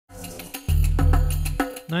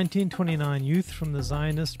1929, youth from the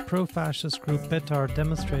Zionist pro-fascist group Betar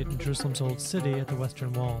demonstrate in Jerusalem's Old City at the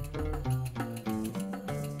Western Wall.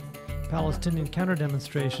 Palestinian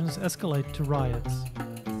counter-demonstrations escalate to riots.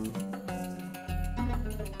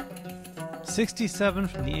 67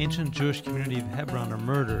 from the ancient Jewish community of Hebron are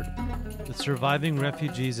murdered, with surviving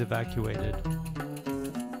refugees evacuated.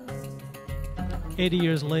 80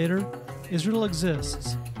 years later, Israel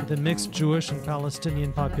exists with a mixed Jewish and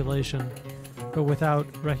Palestinian population, but without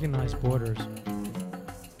recognized borders.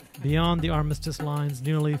 Beyond the armistice lines,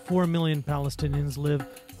 nearly 4 million Palestinians live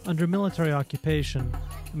under military occupation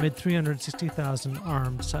amid 360,000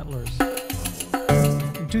 armed settlers.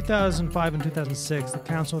 In 2005 and 2006, the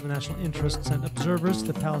Council of the National Interest sent observers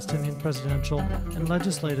to the Palestinian presidential and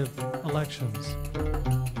legislative elections.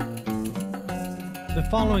 The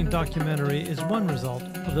following documentary is one result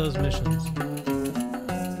of those missions.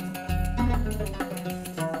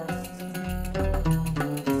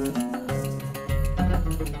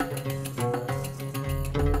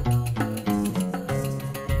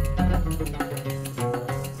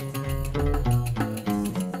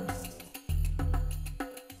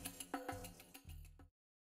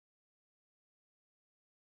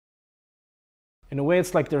 In a way,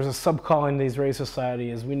 it's like there's a sub-call in the Israeli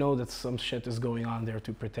society, as we know that some shit is going on there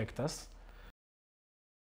to protect us.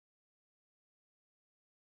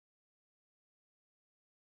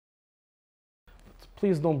 But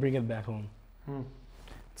please don't bring it back home.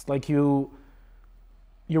 It's like you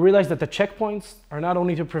realize that the checkpoints are not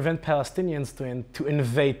only to prevent Palestinians to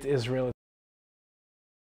invade Israel.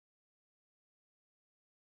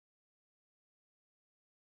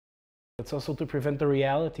 It's also to prevent the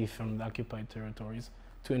reality from the occupied territories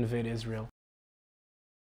to invade Israel.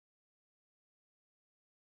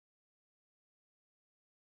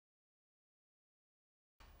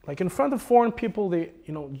 Like in front of foreign people,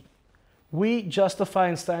 we justify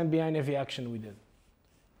and stand behind every action we did.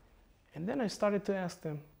 And then I started to ask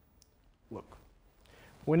them, look,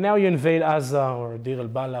 when now you invade Gaza or Deir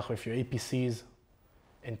al-Balach with your APCs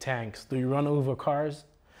and tanks, do you run over cars?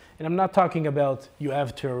 And I'm not talking about you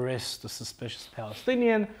have to arrest a suspicious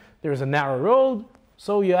Palestinian, there's a narrow road,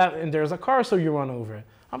 and there's a car, so you run over it.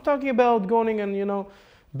 I'm talking about going in,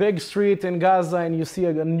 big street in Gaza and you see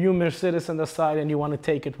a new Mercedes on the side and you want to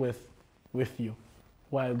take it with you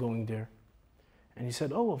while going there. And he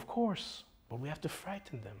said, oh, of course, but we have to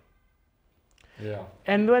frighten them. Yeah.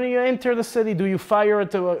 And when you enter the city, do you fire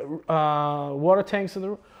at the water tanks in the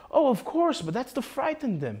road? Oh, of course, but that's to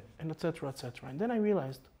frighten them, and etc., etc. And then I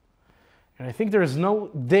realized, and I think there is no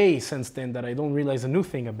day since then that I don't realize a new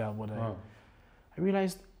thing about what I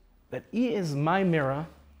realized that he is my mirror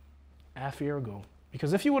half a year ago.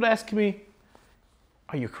 Because if you would ask me,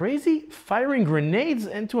 are you crazy? Firing grenades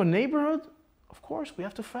into a neighborhood? Of course, we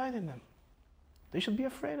have to frighten them. They should be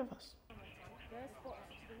afraid of us.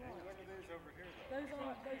 Those are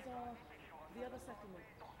the other settlement.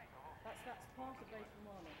 That's part of Beit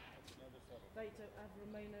Romana. Beit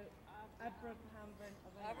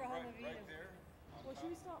Abraham right there. Well, should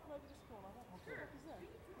we start over this corner?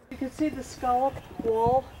 You can see the scalloped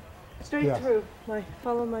wall straight through.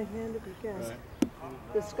 Follow my hand if you can. Right.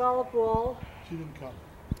 The scalloped wall. She didn't come.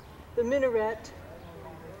 The minaret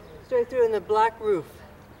straight through, and the black roof.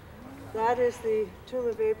 That is the tomb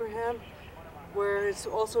of Abraham, where is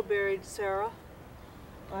also buried Sarah,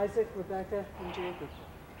 Isaac, Rebecca, and Jacob.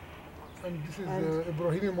 And this is the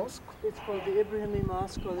Ibrahimi Mosque? It's called the Ibrahimi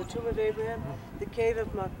Mosque, or the Tomb of Abraham, the Cave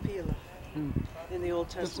of Machpelah in the Old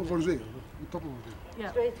Testament. That's over there, the top over there.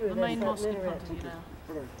 Yeah, Straight through the main mosque in front of you now.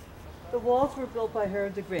 Right. The walls were built by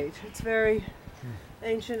Herod the Great. It's very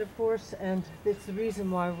ancient, of course, and it's the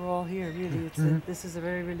reason why we're all here, really. This is a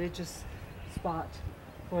very religious spot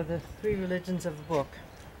for the three religions of the book.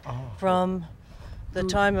 From the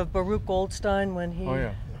time of Baruch Goldstein, when he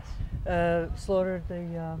slaughtered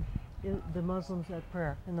the Muslims at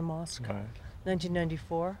prayer in the mosque,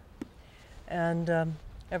 1994. And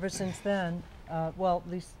ever since then,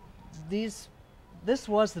 this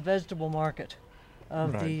was the vegetable market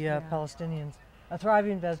of the Palestinians, a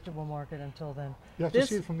thriving vegetable market until then. You have to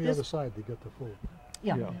see it from the other side to get the full.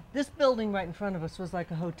 Yeah. This building right in front of us was like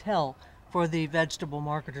a hotel for the vegetable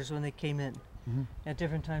marketers when they came in at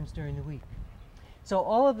different times during the week. So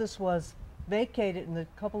all of this was vacated in the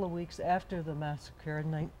couple of weeks after the massacre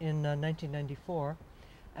in 1994,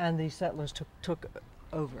 and the settlers took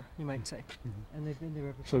over, you might say, and they've been there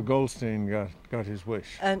ever since. So Goldstein got his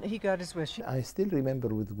wish. And he got his wish. I still remember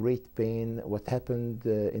with great pain what happened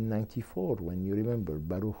in '94, when you remember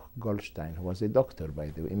Baruch Goldstein, who was a doctor, by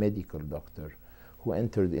the way, a medical doctor, who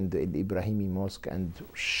entered in the Ibrahimi Mosque and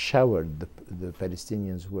showered the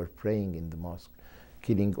Palestinians who were praying in the mosque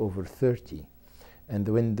killing over 30. And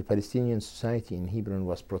when the Palestinian Society in Hebron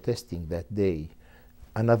was protesting that day,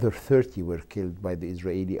 another 30 were killed by the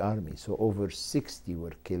Israeli army, so over 60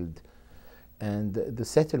 were killed. And the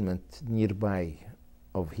settlement nearby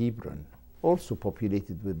of Hebron, also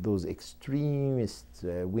populated with those extremist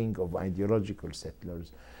wing of ideological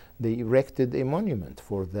settlers, they erected a monument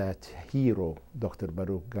for that hero, Dr.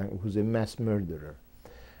 Baruch, who's a mass murderer.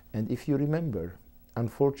 And if you remember,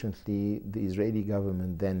 unfortunately, the Israeli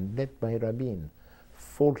government then, led by Rabin,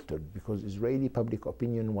 faltered because Israeli public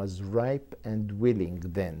opinion was ripe and willing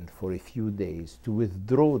then for a few days to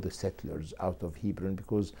withdraw the settlers out of Hebron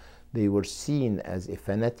because they were seen as a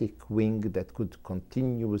fanatic wing that could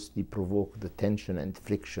continuously provoke the tension and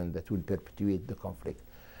friction that would perpetuate the conflict.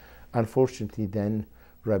 Unfortunately then,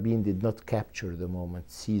 Rabin did not capture the moment,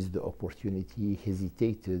 seized the opportunity,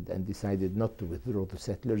 hesitated, and decided not to withdraw the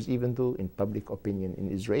settlers, even though in public opinion,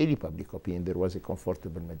 in Israeli public opinion, there was a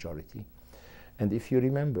comfortable majority. And if you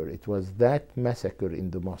remember, it was that massacre in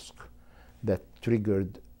the mosque that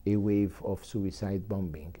triggered a wave of suicide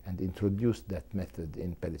bombing and introduced that method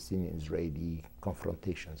in Palestinian-Israeli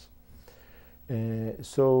confrontations.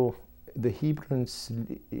 So the Hebron's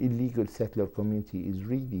illegal settler community is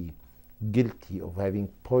really guilty of having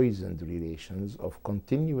poisoned relations, of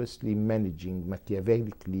continuously managing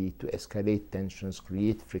Machiavellically to escalate tensions,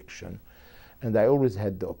 create friction. And I always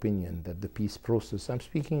had the opinion that the peace process, I'm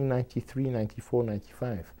speaking 93, 94,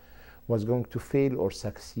 95, was going to fail or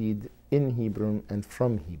succeed in Hebron and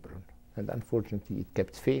from Hebron. And unfortunately, it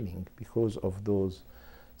kept failing because of those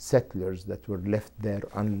settlers that were left there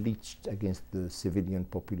unleashed against the civilian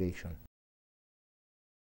population.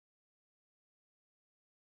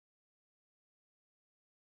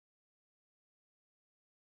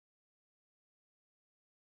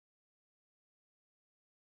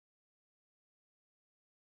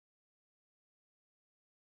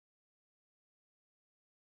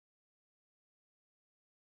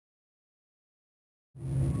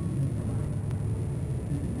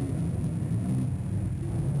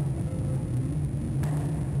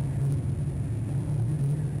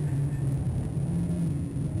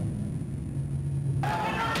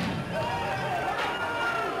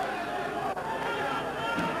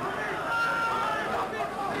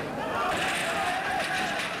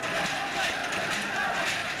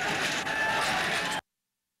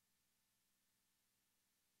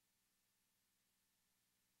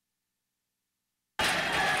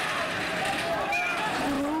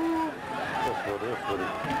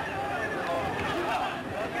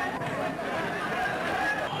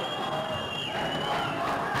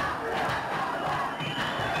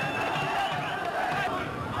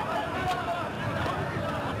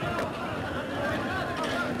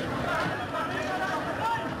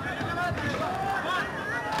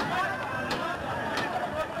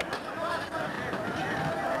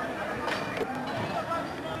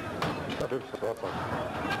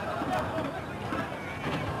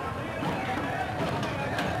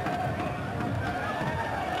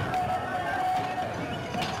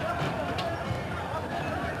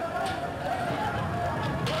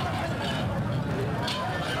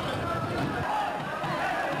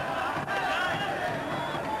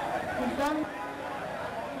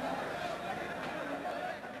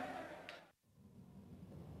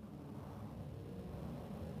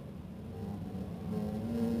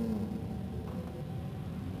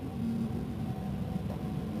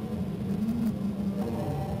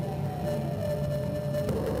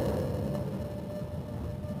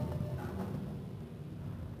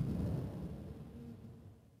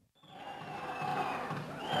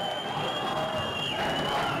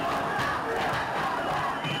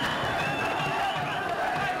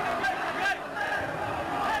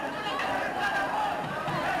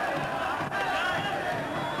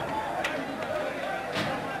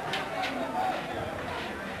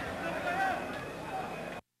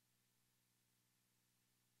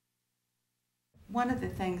 One of the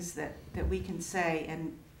things that we can say,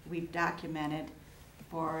 and we've documented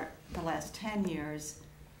for the last 10 years,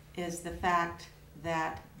 is the fact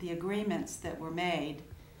that the agreements that were made,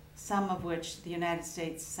 some of which the United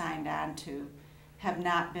States signed on to, have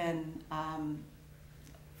not been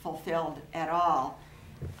fulfilled at all.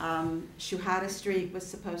 Shuhada Street was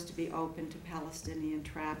supposed to be open to Palestinian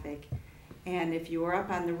traffic, and if you were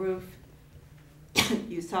up on the roof,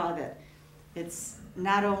 you saw that it's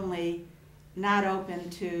not only not open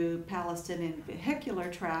to Palestinian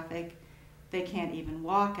vehicular traffic, they can't even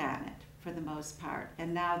walk on it for the most part.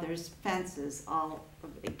 And now there's fences, all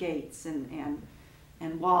gates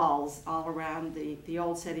and walls all around the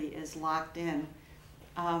old city is locked in.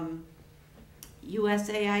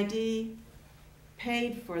 USAID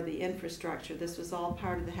paid for the infrastructure. This was all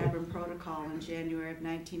part of the Hebron Protocol in January of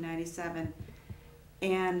 1997.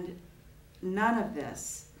 And none of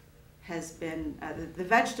this has been, the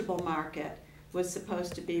vegetable market was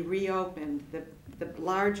supposed to be reopened, the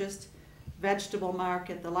largest vegetable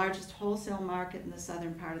market, the largest wholesale market in the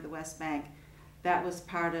southern part of the West Bank. That was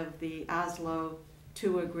part of the Oslo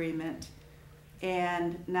II agreement.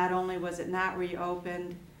 And not only was it not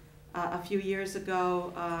reopened, a few years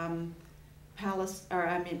ago,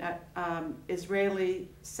 Israeli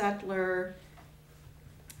settler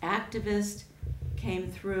activist came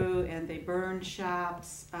through and they burned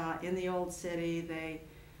shops in the old city.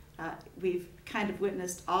 We've kind of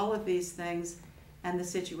witnessed all of these things, and the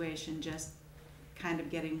situation just kind of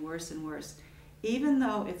getting worse and worse. Even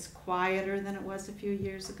though it's quieter than it was a few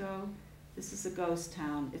years ago, this is a ghost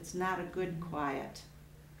town. It's not a good quiet.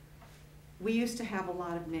 We used to have a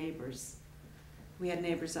lot of neighbors. We had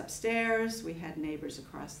neighbors upstairs, we had neighbors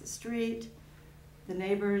across the street. The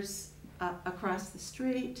neighbors across the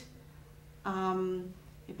street,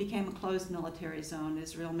 it became a closed military zone.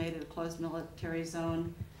 Israel made it a closed military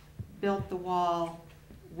zone, built the wall,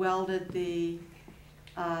 welded the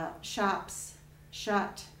shops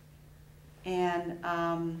shut, and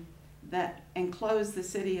that enclosed the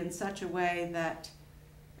city in such a way that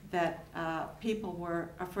people were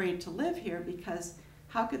afraid to live here, because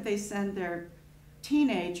how could they send their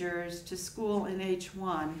teenagers to school in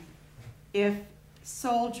H1 if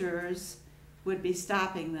soldiers would be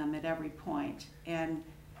stopping them at every point, and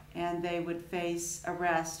they would face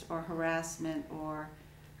arrest or harassment or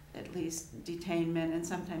at least detainment, and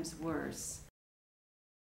sometimes worse.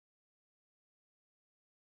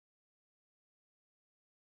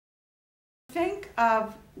 Think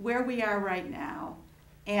of where we are right now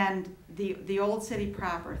and the old city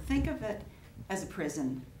proper. Think of it as a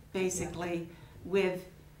prison, basically, with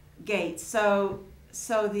gates. So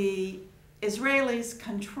the Israelis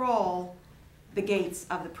control the gates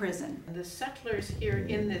of the prison. The settlers here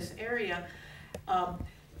in this area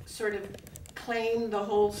sort of claim the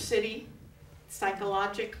whole city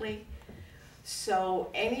psychologically. So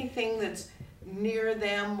anything that's near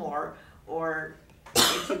them, or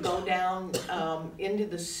if you go down into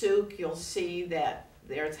the souk, you'll see that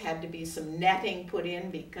there's had to be some netting put in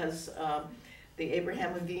because the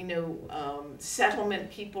Abraham Avinu settlement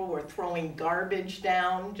people were throwing garbage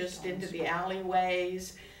down just into the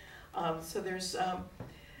alleyways. So there's,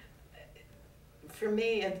 for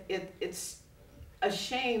me, it's a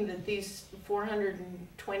shame that these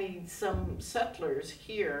 420 some settlers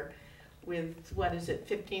here with, what is it,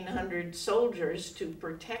 1,500 soldiers to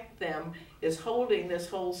protect them, is holding this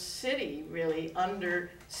whole city really under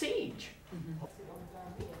siege. Mm-hmm.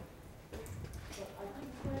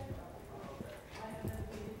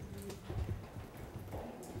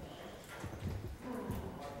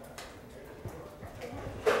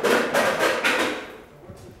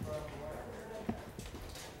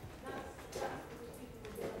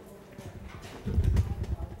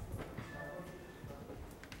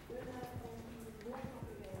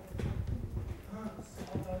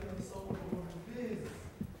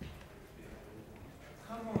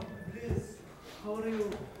 How are you?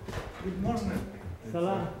 Good morning.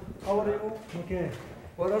 Salam. How are you? Okay.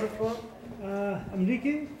 Where are you from?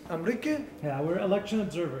 American? American? Yeah, we're election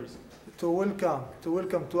observers. To welcome to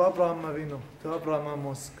Abraham Avinu, to Abraham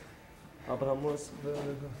Mosque. Abraham Mosque, very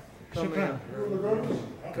good. Come here.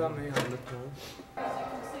 Come here, little.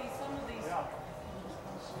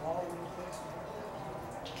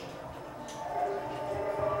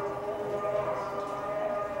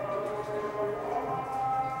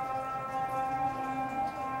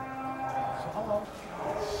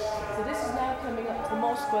 So this is now coming up to the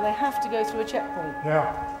mosque where they have to go through a checkpoint.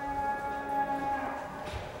 Yeah.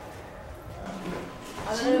 I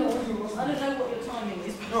don't know what your timing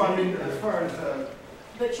is. No, I mean, as far as...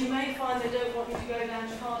 But you may find they don't want you to go down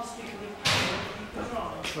to Hard Street with your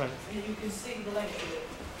drive. Right. And you can see the length of it.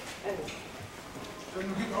 Can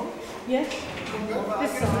we get out? Yes?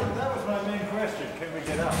 This side. That was my main question. Can we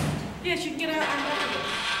get out? Yes, you can get out and over.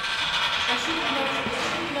 I shouldn't know.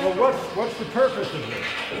 Well, what's the purpose of this?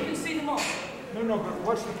 You can see them all. No, but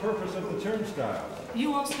what's the purpose of the turnstile?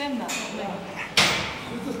 You ask them that, not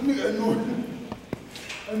me.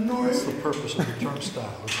 What's the purpose of the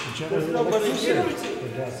turnstile? It's to generate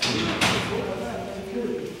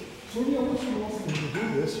Security. When you do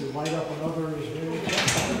this, you light up another Israeli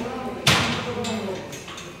checkpoint.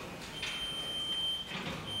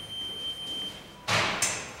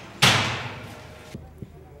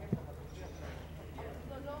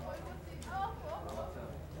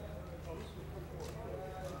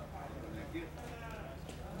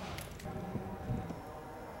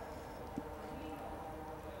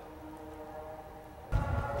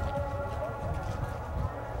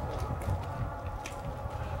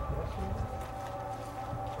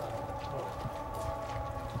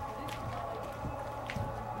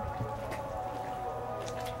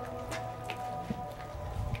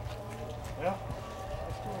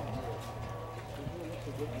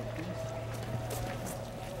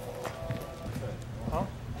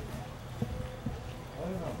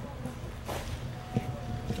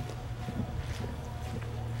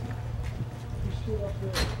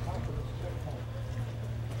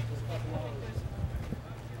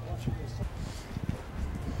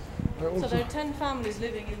 also. So there are 10 families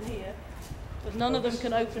living in here, but none of them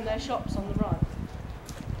can open their shops on the right.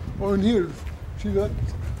 Oh, in here, see that?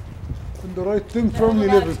 In the right thing, They're firmly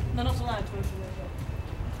not allowed- level. They're not allowed to open their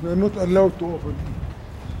shops. They're not allowed to open.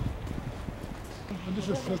 And this is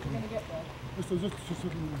We're settlement. going to get there. This is just a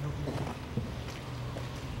settlement.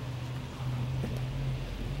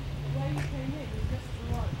 Where you came in is just to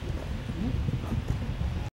the right.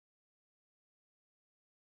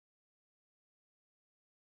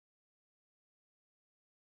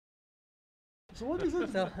 So what is it?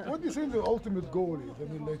 What do you think the ultimate goal is? I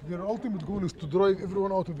mean, like their ultimate goal is to drive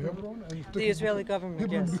everyone out of Hebron and The Israeli government,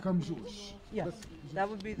 Hebron yes. become Jewish. Yes, that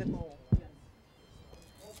would be the goal.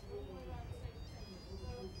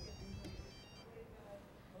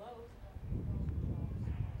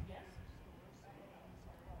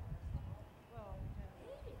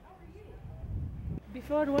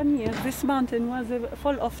 Before 1 year, this mountain was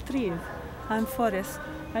full of trees and forest,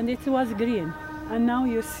 and it was green. And now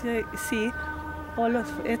you see all of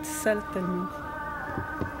its settlement.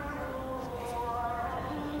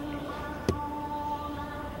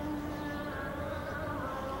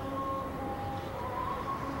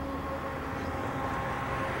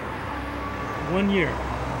 One year.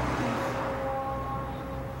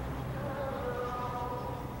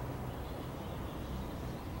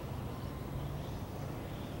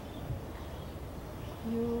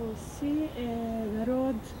 You see the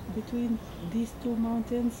road between these two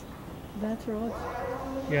mountains, that road.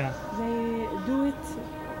 Yeah. They do it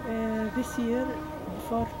this year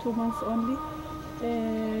for 2 months only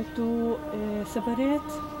to separate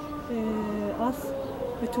us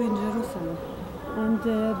between Jerusalem. And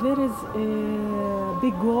there is a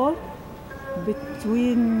big wall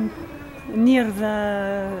between near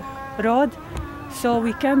the road, so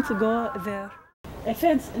we can't go there. A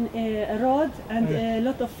fence, a road, and a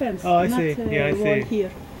lot of fence. Oh, I not see. Yeah, I wall see.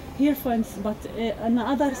 here. Here fence, but on the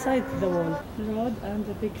other side the wall, road and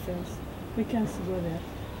a big fence. We can't go there.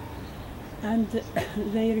 And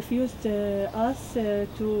they refused us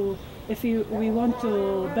to. If we want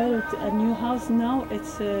to build a new house now,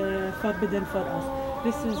 it's forbidden for us.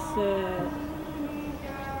 This is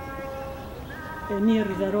near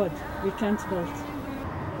the road. We can't build.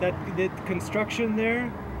 That the construction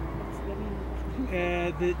there,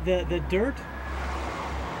 the dirt,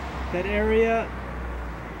 that area.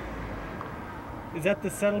 Is that the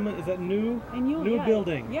settlement? Is that new? A new yeah,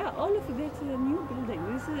 building? Yeah, all of it is a new building.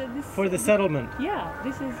 This For the settlement? Yeah,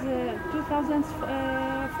 this is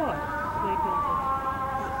 2004 they built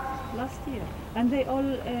it last year, and they all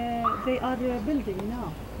they are building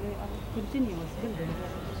now. They are continuous building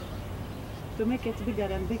to make it bigger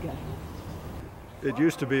and bigger. It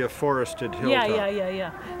used to be a forested hilltop.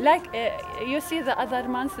 Yeah. Like you see the other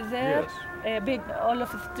months there. Yes. Big, all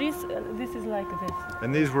of the trees. This is like this.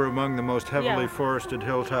 And these were among the most heavily Yeah. forested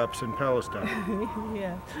hilltops in Palestine.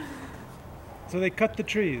 Yeah. So they cut the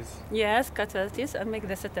trees? Yes, cut the trees and make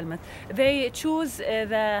the settlement. They choose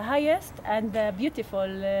the highest and the beautiful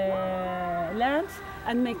lands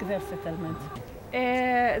and make their settlement.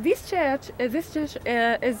 This church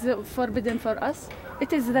is forbidden for us.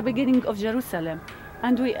 It is the beginning of Jerusalem.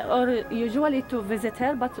 And we are usually to visit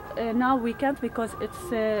her, but now we can't because it's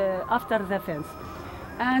after the fence.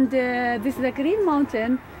 And the Green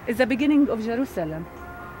Mountain is the beginning of Jerusalem.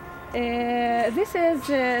 This is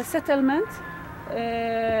settlement,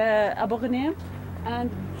 Abu Ghanim, and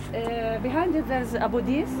behind it there's Abu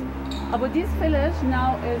Dis. Abu Dis village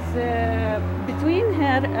now is between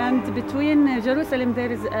her and between Jerusalem.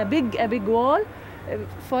 There is a big wall,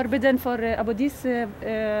 forbidden for Abu Dis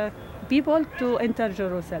people to enter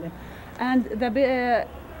Jerusalem, and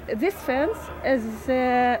this fence is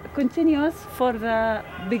continuous for the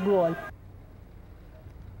big wall.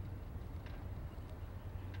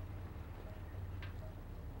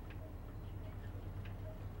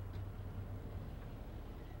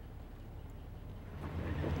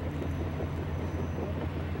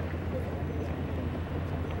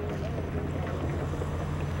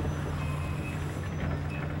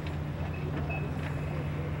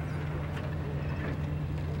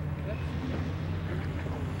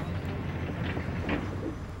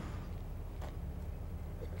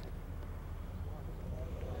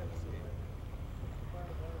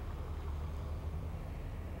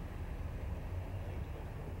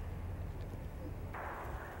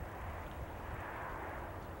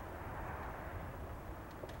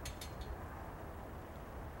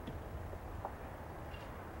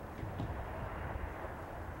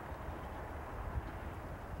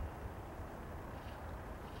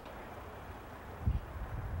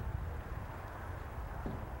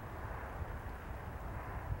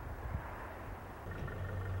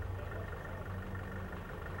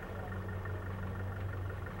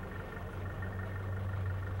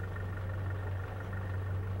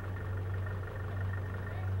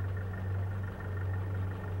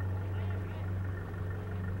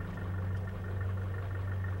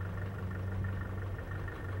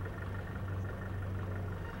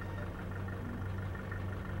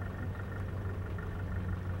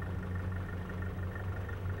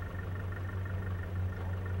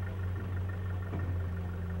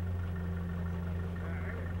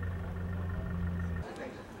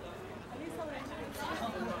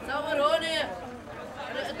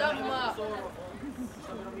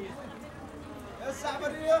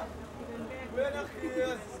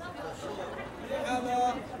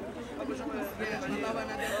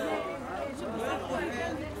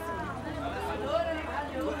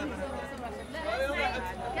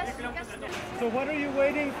 So what are you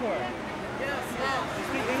waiting for? You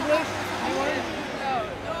speak English?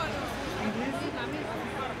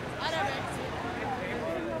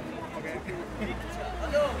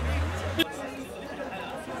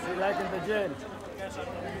 Like in the jail.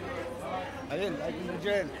 Like in the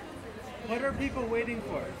jail. What are people waiting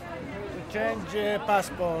for? To change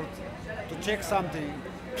passport, to check something.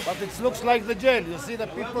 But it looks like the jail. You see the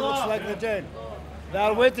people looks like the jail. They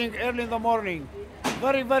are waiting early in the morning.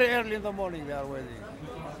 Very, very early in the morning they are waiting.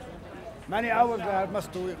 Many hours they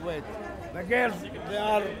must wait. The girls, they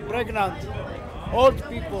are pregnant. Old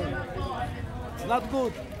people. It's not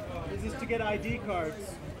good. Is this to get ID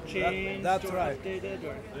cards changed that's or right. updated?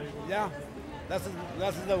 Or? Yeah, that's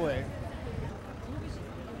the way.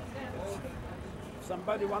 If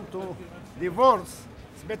somebody want to divorce,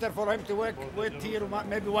 it's better for him to wait here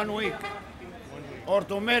maybe 1 week. Or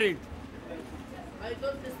to marry.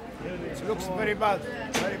 It looks very bad,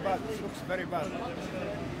 very bad. It looks very bad.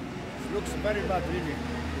 It looks very bad, really.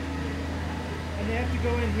 And they have to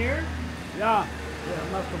go in here? Yeah,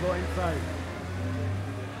 they must go inside.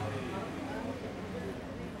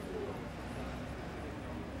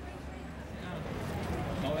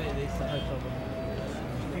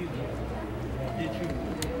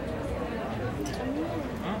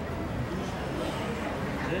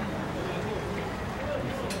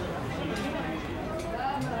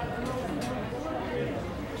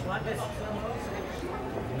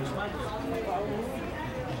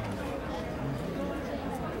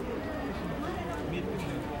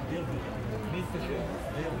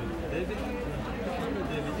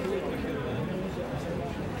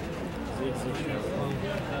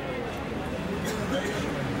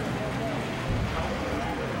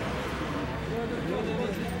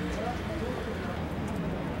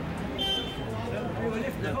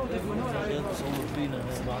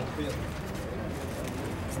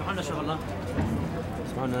 اسمعونا شغلة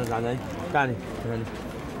اسمعونا زعلان تعالي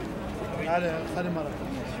تعالي خلي مرة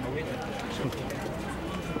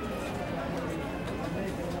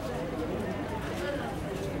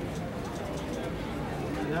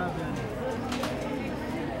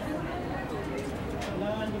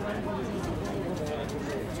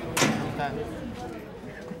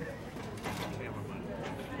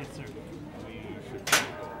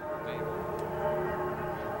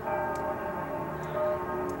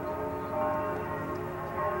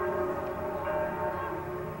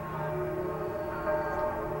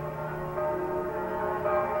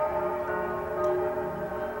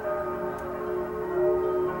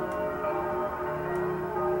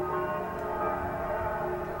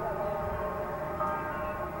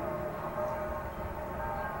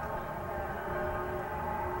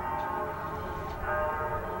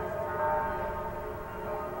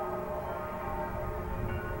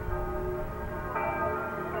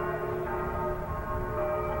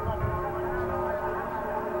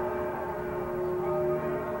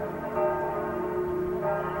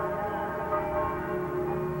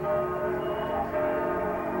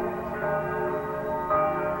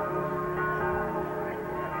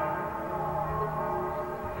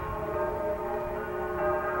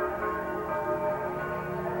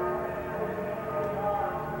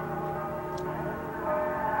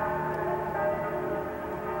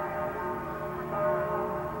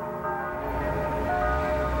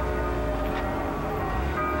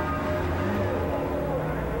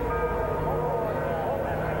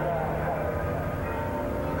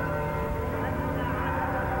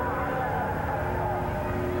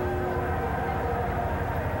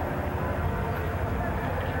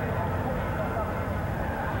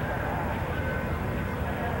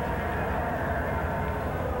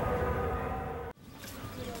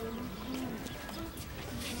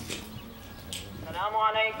السلام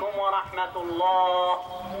عليكم ورحمة الله.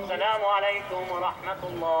 السلام عليكم ورحمة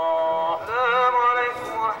الله. السلام عليكم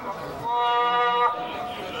ورحمة الله.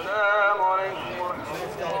 السلام عليكم ورحمة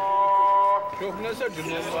الله. شوفنا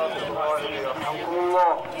سجلنا يرحمكم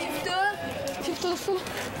الله. شفتوا الصورة؟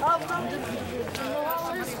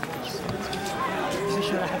 ايش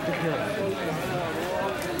راح تذكر؟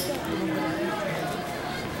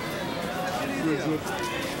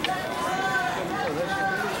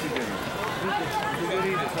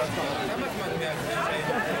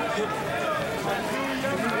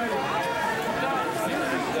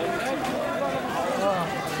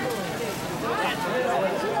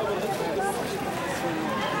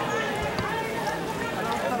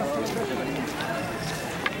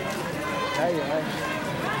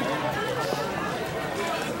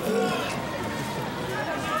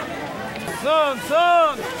 صون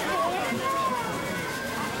صون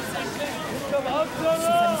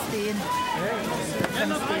فلسطين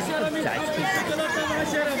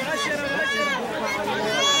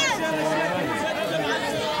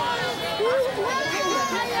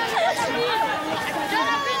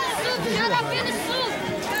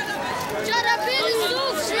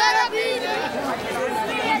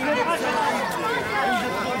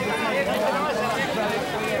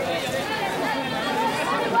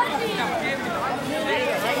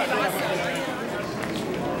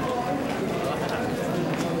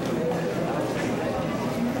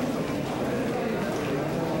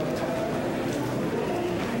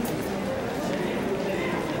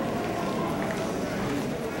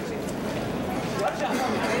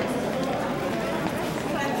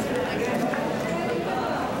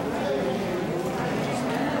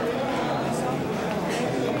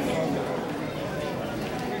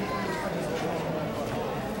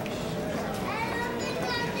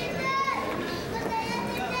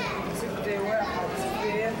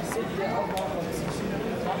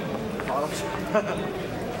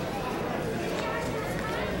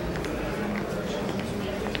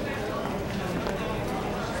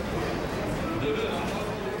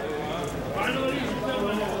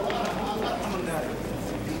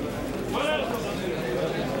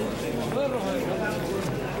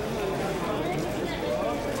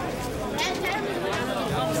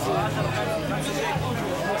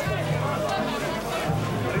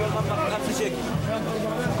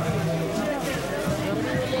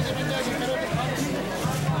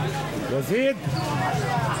يزيد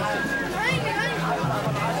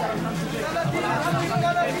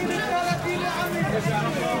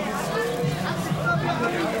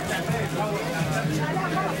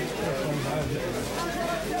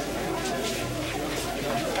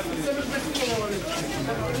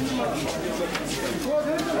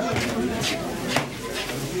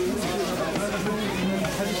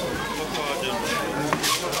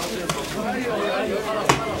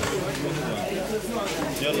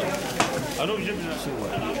يلا أنا جبنا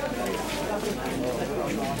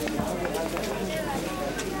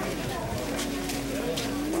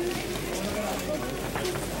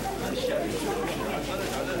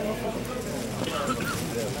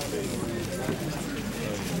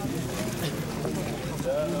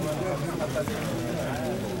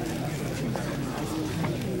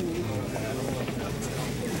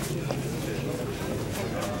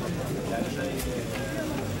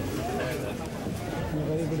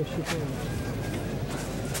غريب ولا الشتاء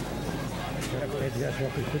جاء في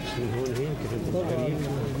وقت القدس من هون هيك كنت غريب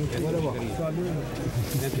ولا واحد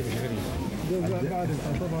انت مش غريب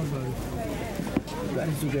طبعا بعرف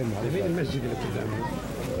سجن معروف مين المسجد اللي قدامه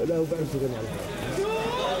لا هو بعرف سجن معروف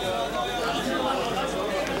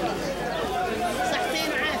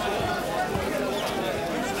صحتين عافية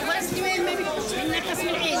بس كمان ما بيكونش بالنقص من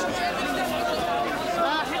العيش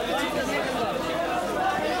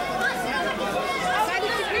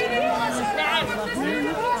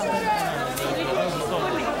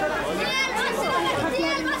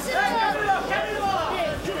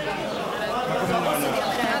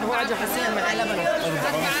واجه حسين مع لبن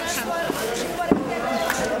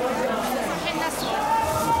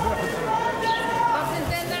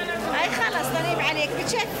هاي خلص ضريب عليك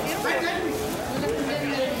بتشكر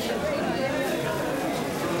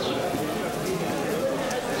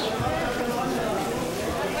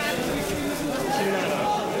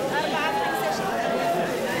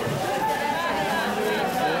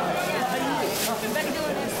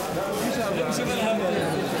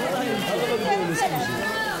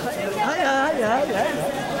هاي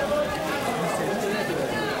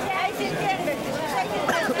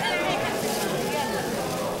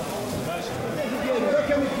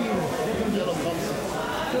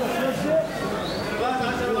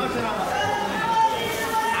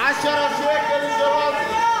عشرة شيكل الجراد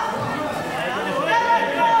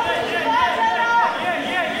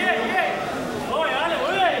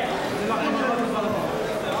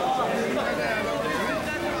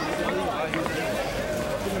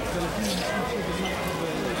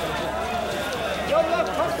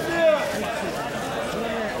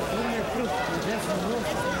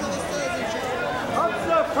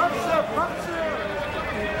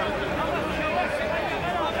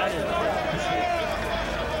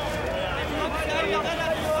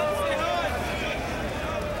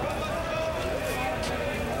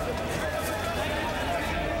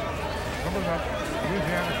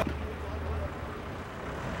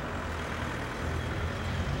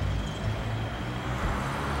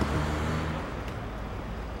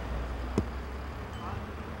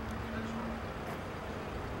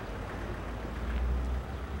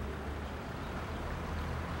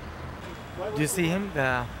Do you see him?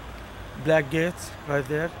 The black gate right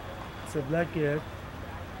there. It's a black gate.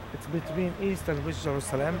 It's between East and West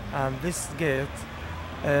Jerusalem, and this gate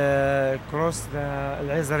cross the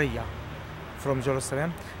Al-Azariya from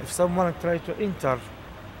Jerusalem. If someone try to enter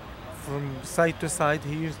from side to side,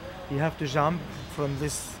 he have to jump from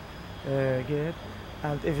this gate,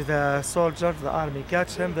 and if the soldier, the army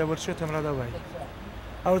catch him, they will shoot him right away,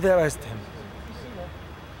 or they arrest him.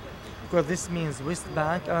 Because this means West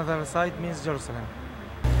Bank, another side means Jerusalem.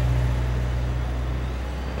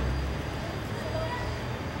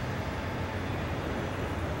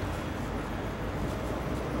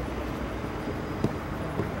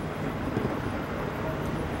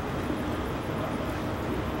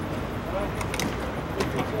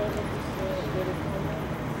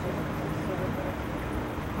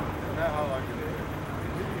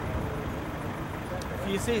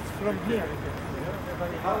 You see it from here.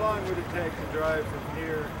 How long would it take to drive from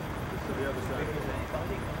here to the other side?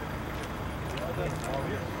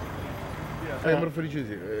 I'm a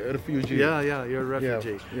refugee. Yeah, you're a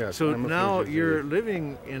refugee. Yeah, so I'm a now refugee. you're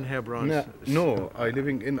living in Hebron. No, I'm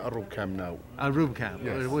living in Arub camp now. Arub camp,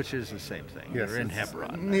 Yes. which is the same thing. Yes, You're in it's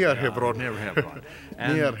Hebron. near Hebron. Near Hebron.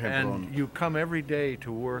 And, Near Hebron. And you come every day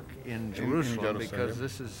to work in Jerusalem, because Jerusalem.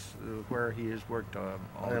 this is where he has worked all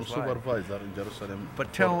I am his life. supervisor in Jerusalem.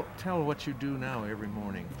 But tell what you do now every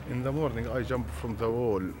morning. In the morning, I jump from the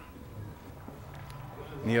wall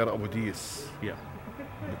near Abu Dis. Yeah.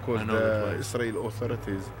 Because I know the the place. Israel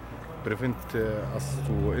authorities prevent us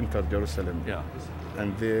to enter Jerusalem. Yeah.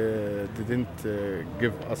 And they didn't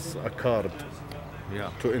give us a card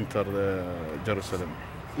to enter Jerusalem.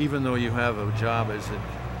 Even though you have a job as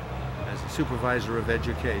a supervisor of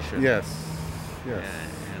education. Yes, yes.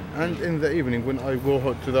 And in the evening, when I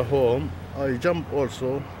go to the home, I jump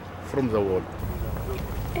also from the wall.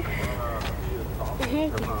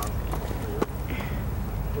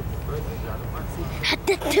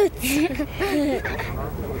 حتى التوت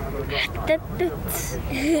حتى التوت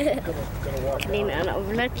خليني أنا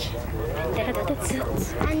أقولك حتى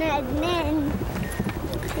التوت أنا عدنان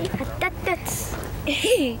حتى التوت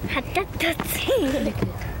حتى التوت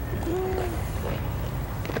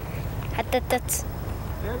حتى التوت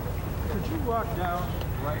Could you walk down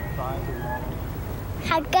right by the wall?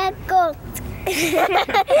 حتى الكوت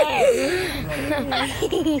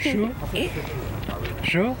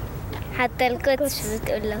شو؟ حتى القدس شو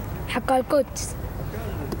بتقول له؟ حق القدس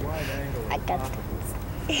حق القدس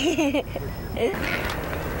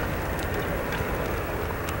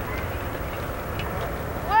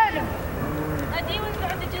وينه؟ ادي وانتوا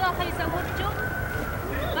عند الجدار خلي يسوون جو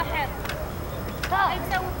بحر ها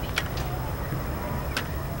يسوون فيه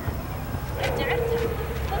ارجع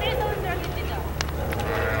خذ يسوون انتوا عند الجدار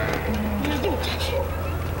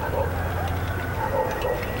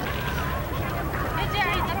ارجع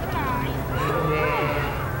عيد ارفع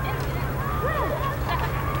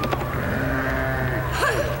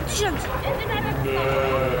شمس انزل على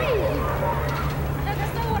لا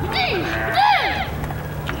تصور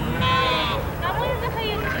لا مو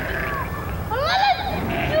تخيل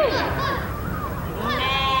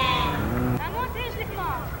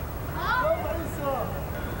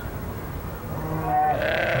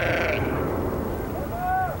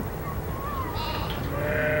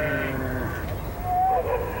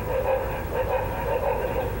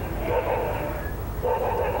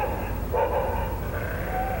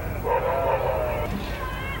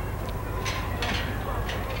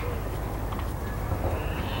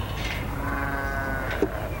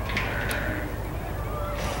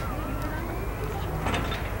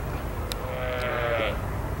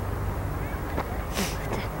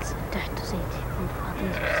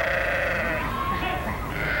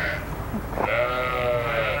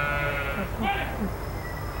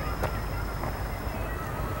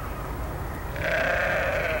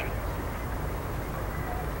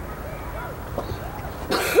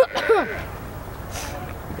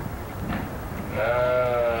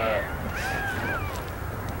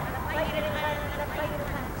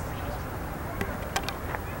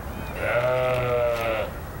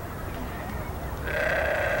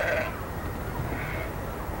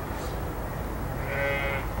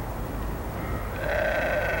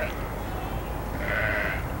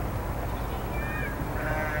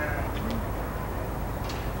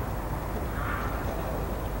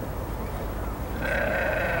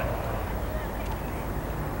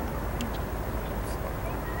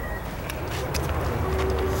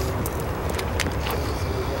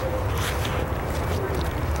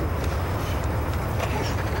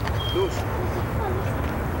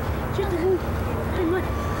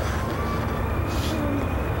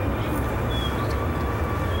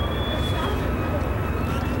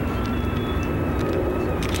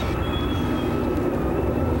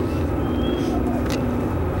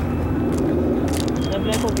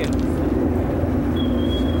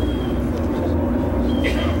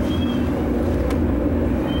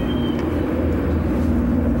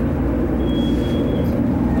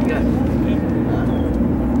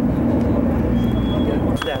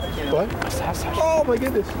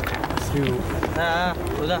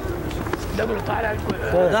وده دبر طالع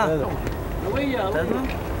ده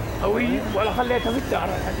قوية ولا خليتها في الدار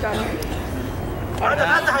حتى أنا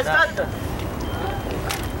فتح استنى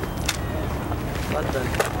تفضل.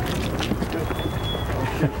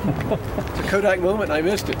 It's a Kodak moment. I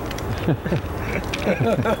missed it.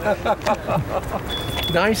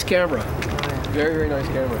 Nice camera. Very, very nice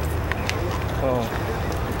camera. Oh.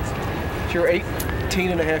 So you're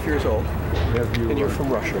 18 and a half years old, and you're from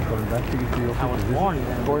Russia. I was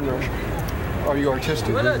born in Russia. Are you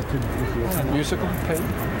artistic? Musical? Paint?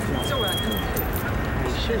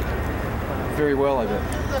 Very well, I bet.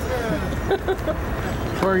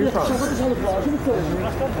 Where are you from?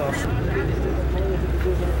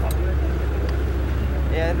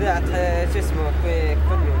 يا بعت شو اسمه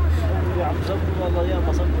كله عم زبط والله يا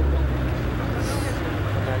بصبط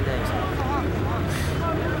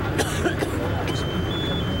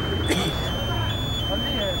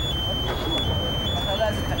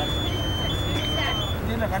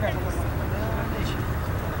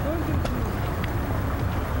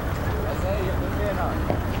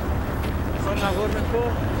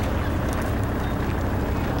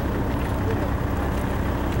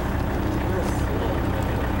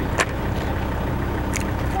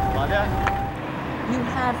You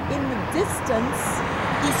have in the distance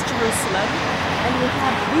East Jerusalem, and you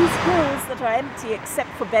have these hills that are empty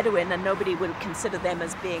except for Bedouin, and nobody will consider them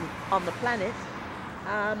as being on the planet.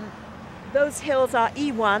 Those hills are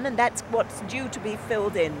E1, and that's what's due to be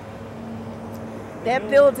filled in. They're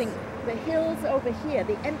building the hills over here,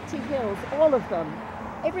 the empty hills, all of them.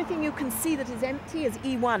 Everything you can see that is empty is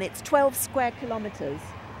E1. It's 12 square kilometers.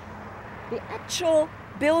 The actual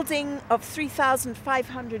building of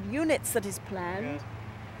 3,500 units that is planned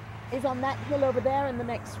is on that hill over there and the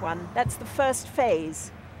next one. That's the first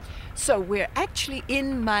phase. So we're actually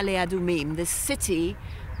in Ma'ale Adumim, this city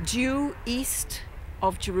due east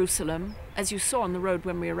of Jerusalem, as you saw on the road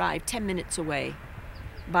when we arrived, 10 minutes away,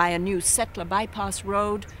 by a new settler bypass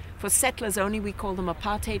road. For settlers only, we call them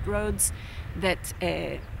apartheid roads, that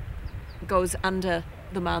goes under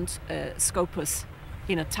the Mount Scopus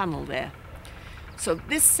in a tunnel there. So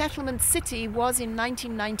this settlement city was in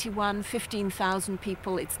 1991 15,000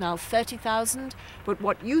 people. It's now 30,000. But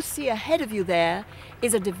what you see ahead of you there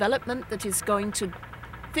is a development that is going to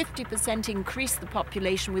 50% increase the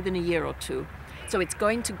population within a year or two. So it's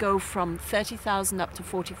going to go from 30,000 up to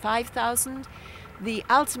 45,000. The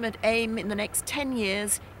ultimate aim in the next 10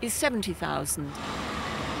 years is 70,000.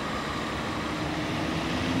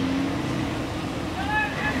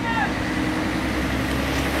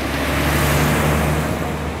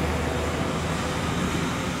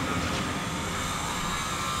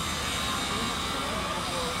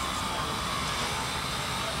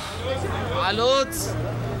 علوت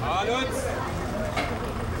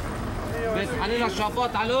بيت حنين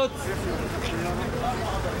الشافات علوت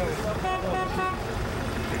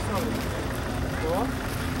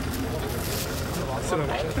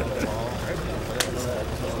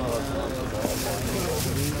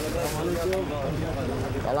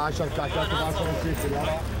على 10 كعكات ب10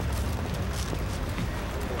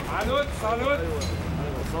 علوت صالوت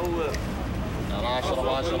صور يلا 10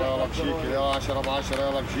 ب10 يلا بشيكي يلا 10 ب10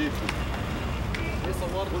 يلا بشيكي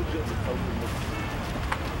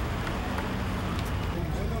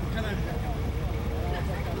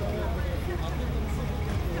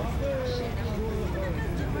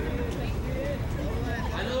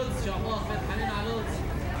علوت شافات بيت حنين علوت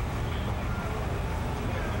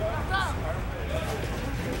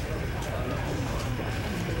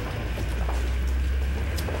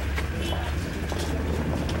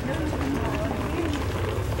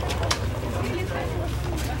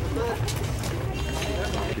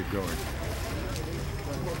Keep going.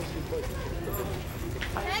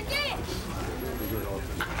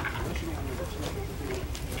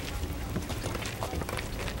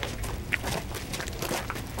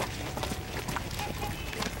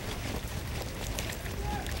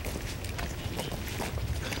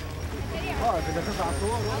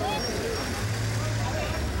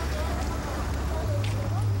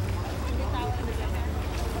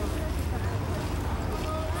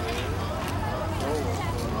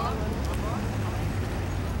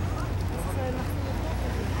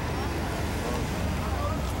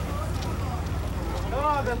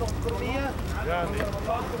 يعني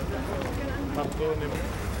مقدوني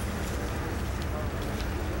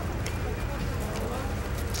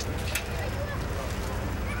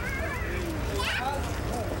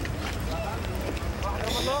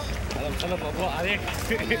ألف مبروك عليك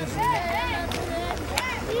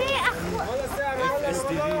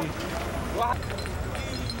STD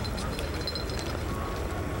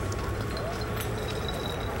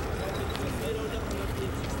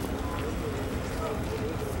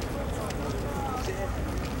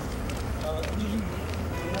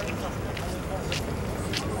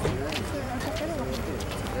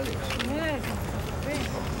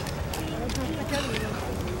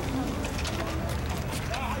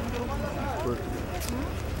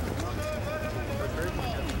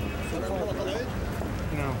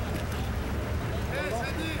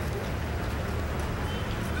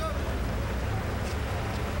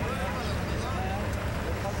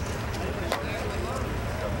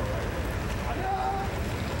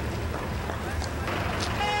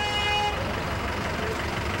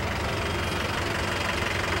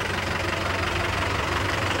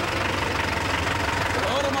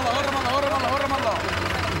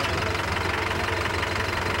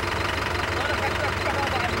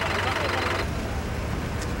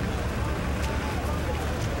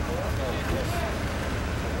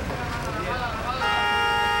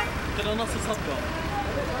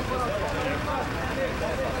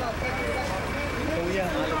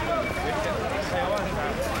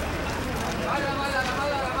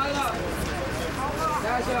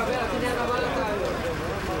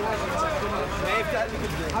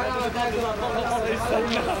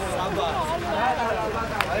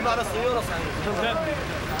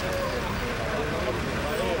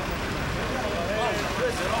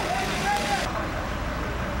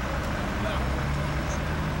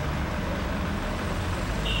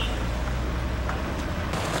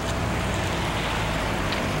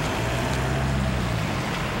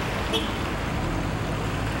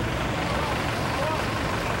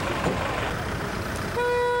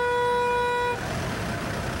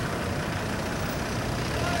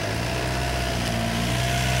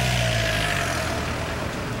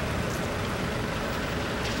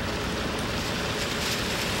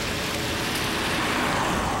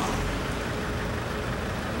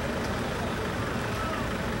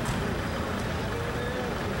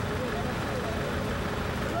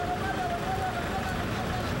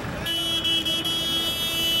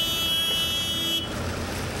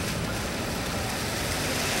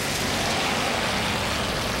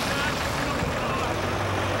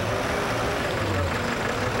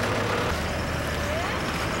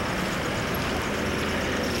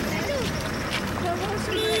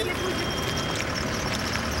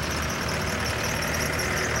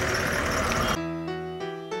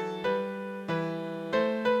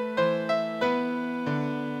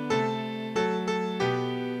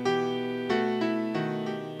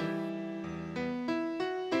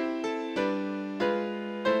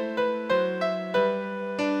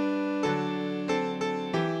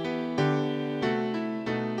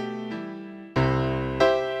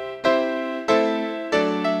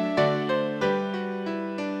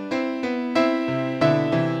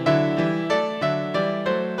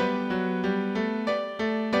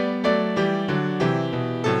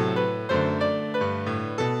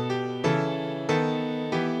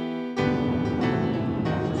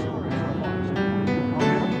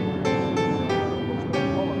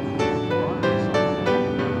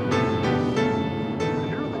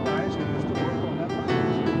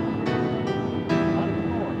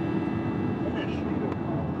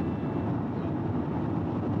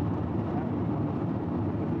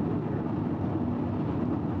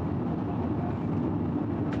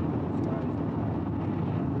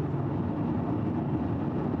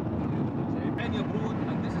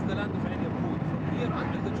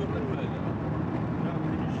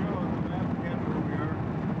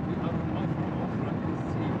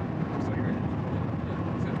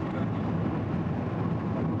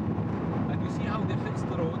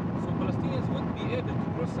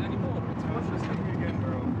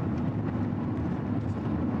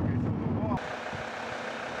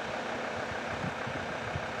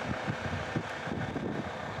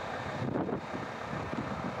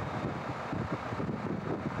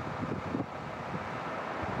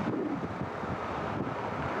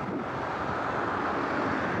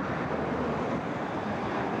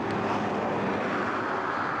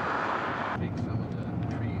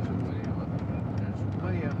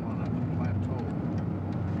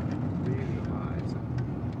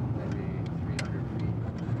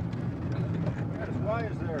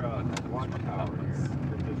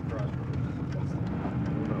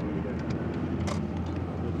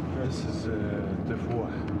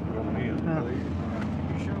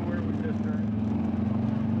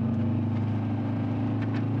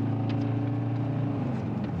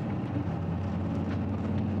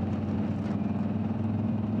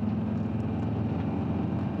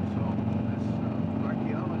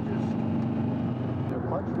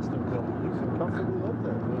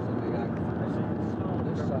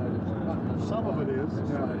Some of it is.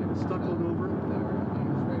 Yeah, it's stuccoed over.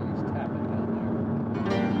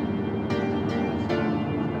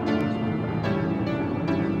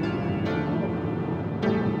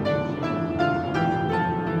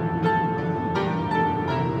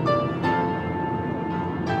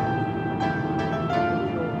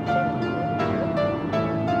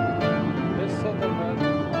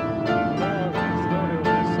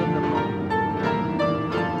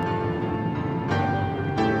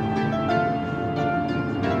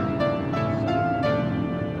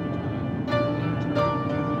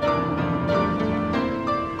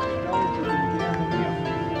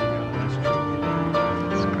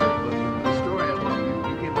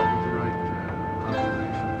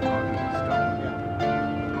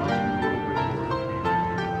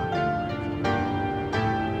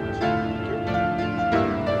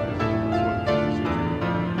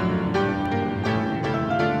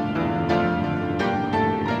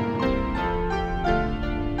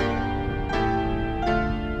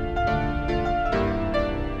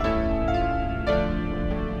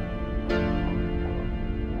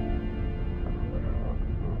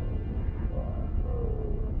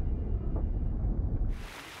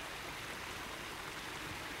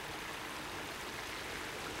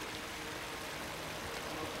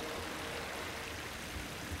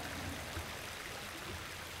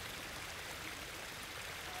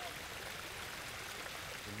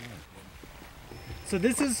 So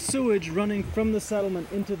this is sewage running from the settlement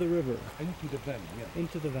into the river. Into the valley, yeah.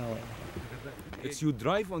 Into the valley. It's you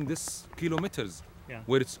drive on this kilometers Yeah.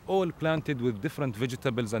 where it's all planted with different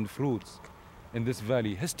vegetables and fruits in this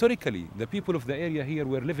valley. Historically, the people of the area here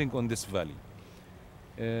were living on this valley.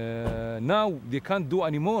 Now they can't do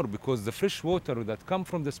anymore because the fresh water that come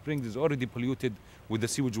from the springs is already polluted with the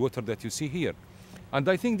sewage water that you see here. And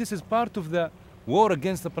I think this is part of the war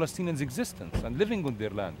against the Palestinians' existence and living on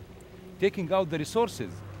their land, taking out the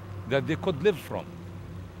resources that they could live from.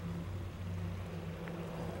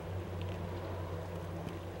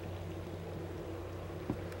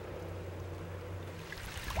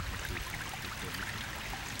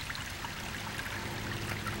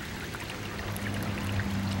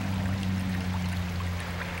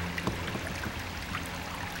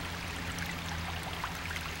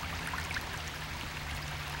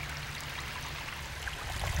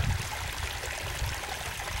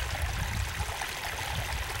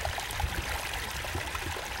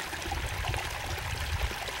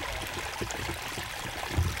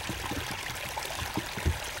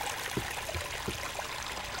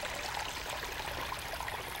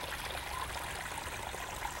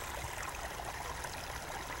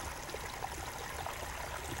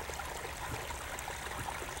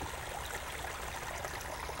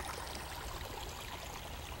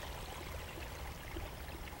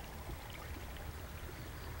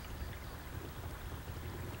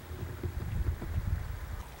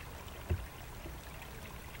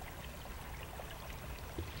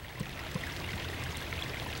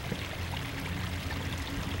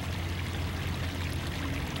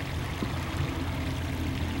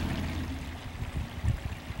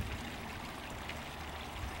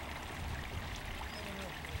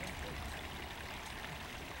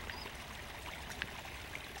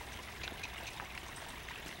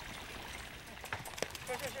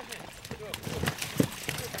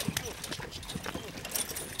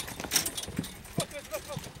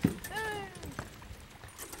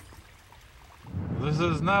 This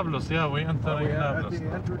is Nablus, yeah, we entering Nablus. At the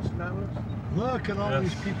entrance to Nablus? Look at all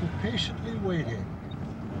these people patiently waiting.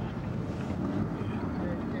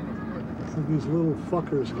 So these little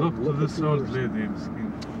fuckers can Look to this old lady.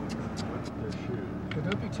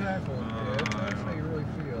 Don't be tactful, that's how you really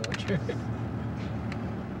feel.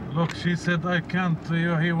 Look, she said I can't.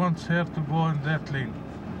 He wants her to go in that lane,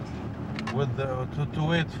 with to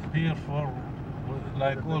wait here for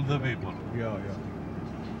like all the people. Yeah.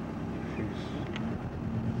 She's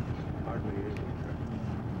hardly able to.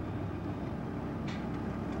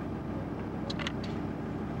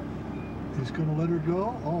 He's gonna let her go?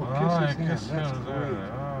 Oh, kiss his hand. That's great.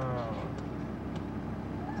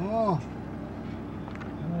 Oh.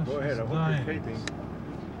 Go ahead, I hope you're taping.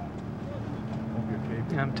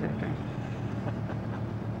 Yeah, I'm taping.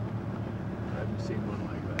 I haven't seen one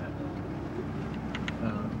like that.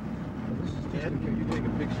 Ed, can you take a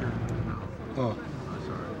picture? Oh.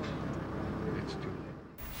 Sorry. It's too late.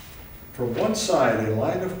 From one side, a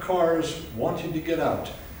line of cars wanting to get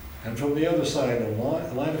out, and from the other side, a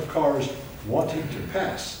line of cars wanting to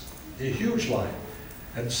pass. A huge line.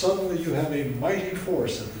 And suddenly you have a mighty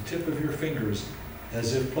force at the tip of your fingers,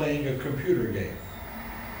 as if playing a computer game.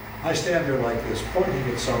 I stand there like this, pointing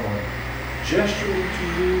at someone, gesturing to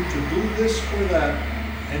you to do this or that,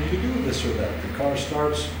 and you do this or that. The car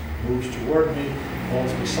starts, moves toward me,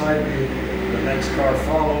 falls beside me, the next car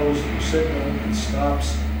follows, you signal, it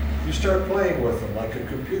stops. You start playing with them like a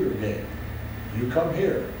computer game. You come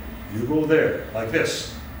here, you go there, like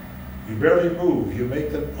this. You barely move, you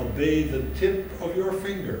make them obey the tip of your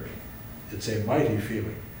finger. It's a mighty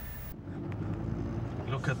feeling.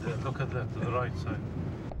 Look at that, to the right side.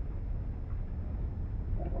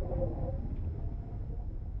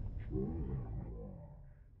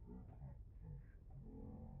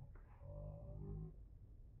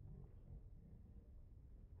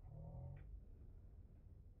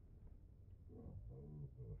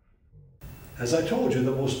 As I told you,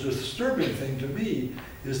 the most disturbing thing to me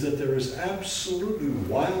is that there is absolutely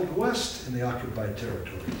Wild West in the occupied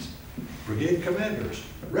territories. Brigade commanders,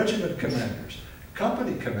 regiment commanders,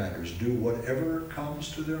 company commanders do whatever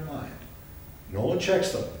comes to their mind. No one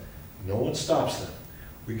checks them. No one stops them.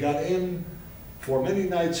 We got in for many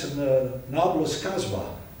nights in the Nablus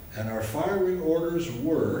Kasbah, and our firing orders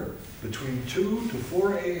were between 2 to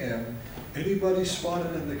 4 a.m. Anybody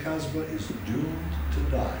spotted in the Kasbah is doomed to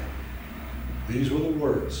die. These were the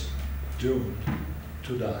words, doomed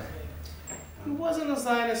to die. He wasn't a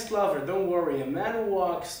Zionist lover, don't worry. A man who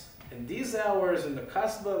walks in these hours in the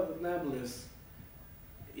Kasbah of Nablus,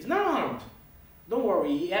 he's not armed. Don't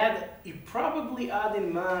worry, he probably had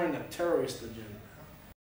in mind a terrorist agenda.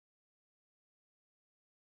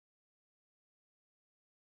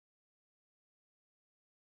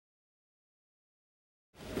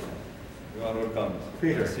 You are welcome.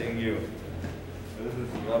 Peter. Seeing you.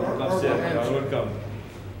 You are welcome, sir. You are welcome.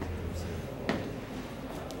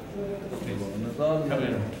 Come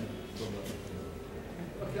in.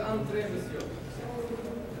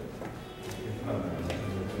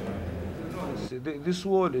 This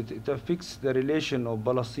wall, it affects the relation of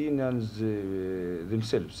Palestinians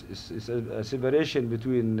themselves. It's a separation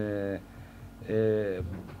between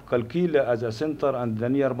Qalqilya as a center and the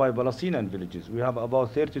nearby Palestinian villages. We have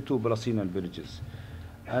about 32 Palestinian villages.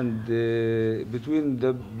 And between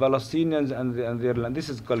the Palestinians and their land, this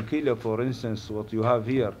is Qalqilya, for instance, what you have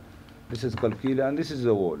here. This is Qalqilya, and this is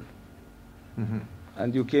the wall.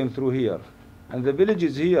 And you came through here. And the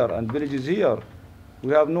villages here and villages here,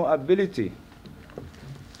 we have no ability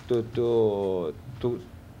to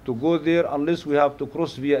go there unless we have to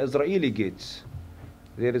cross via Israeli gates.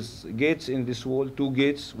 There is gates in this wall, 2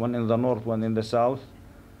 gates, one in the north, one in the south,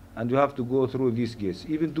 and you have to go through these gates.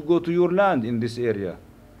 Even to go to your land in this area,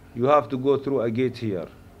 you have to go through a gate here,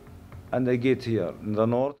 and a gate here in the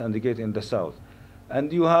north, and a gate in the south.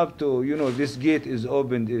 And you have to, you know, this gate is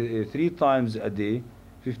opened 3 times a day,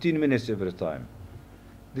 15 minutes every time.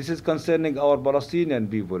 This is concerning our Palestinian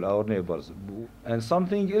people, our neighbors. And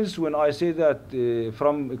something else, when I say that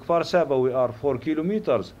from Kfar Saba we are 4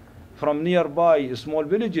 kilometers, from nearby small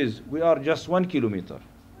villages we are just 1 kilometer.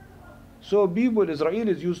 So people,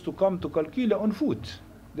 Israelis, used to come to Qalqilya on foot.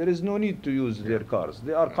 There is no need to use their cars.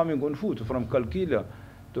 They are coming on foot from Qalqilya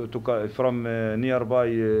from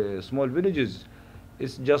nearby small villages.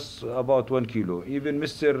 It's just about 1 kilo. Even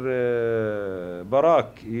Mr.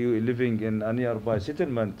 Barak, living in a nearby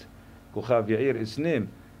settlement, Kukhav Yair, its name,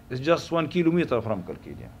 is just 1 kilometer from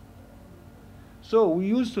Qalqilya. So we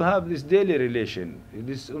used to have this daily relation,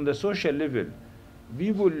 this on the social level.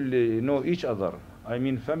 People know each other. I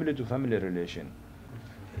mean, family to family relation.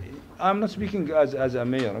 I'm not speaking as a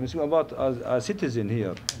mayor. I'm speaking about as a citizen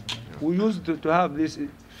here. We used to have this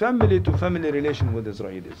family to family relation with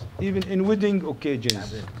Israelis, even in wedding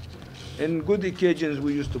occasions. In good occasions,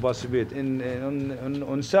 we used to participate.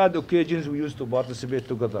 On sad occasions, we used to participate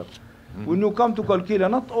together. When you come to Qalqilya,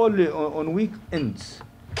 not only on weekends,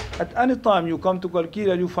 at any time you come to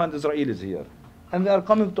Qalqilya, you find Israelis here. And they are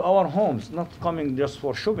coming to our homes, not coming just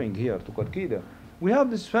for shopping here to Qalqilya. We have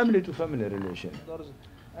this family to family relation.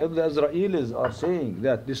 If the Israelis are saying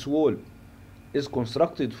that this wall is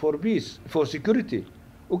constructed for peace, for security,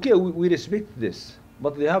 okay, we respect this,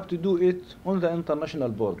 but they have to do it on the international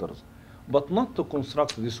borders, but not to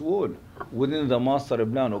construct this wall within the master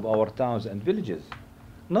plan of our towns and villages,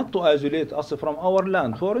 not to isolate us from our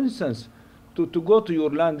land. For instance, to go to your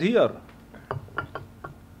land here,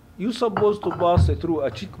 you're supposed to pass through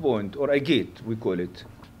a checkpoint or a gate, we call it.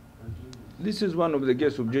 This is one of the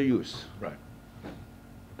gates of JUS. Right.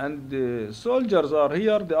 And the soldiers are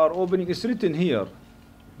here, they are opening, it's written here,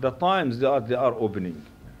 the times they are opening.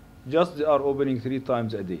 Just they are opening 3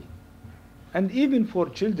 times a day. And even for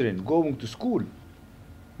children going to school,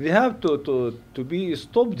 they have to be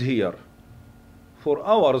stopped here for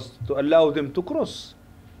hours to allow them to cross.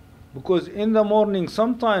 Because in the morning,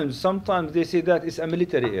 sometimes they say that it's a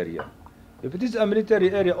military area. If it is a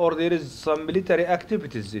military area or there is some military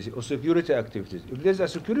activities or security activities, if there's a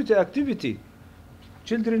security activity,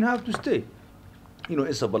 children have to stay. You know,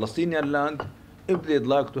 it's a Palestinian land. If they'd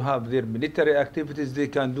like to have their military activities, they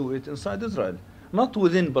can do it inside Israel, not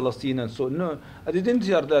within Palestine. So no, I didn't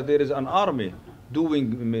hear that there is an army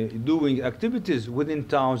doing activities within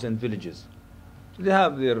towns and villages. They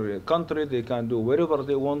have their country, they can do wherever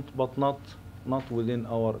they want, but not within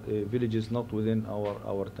our villages, not within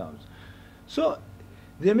our towns. So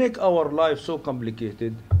they make our life so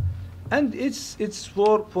complicated, and it's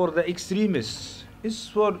for the extremists. It's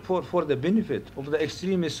for the benefit of the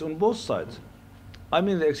extremists on both sides. I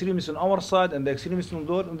mean the extremists on our side and the extremists on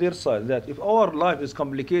their side, that if our life is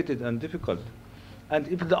complicated and difficult, and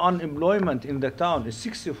if the unemployment in the town is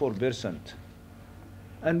 64%,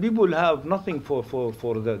 and people have nothing for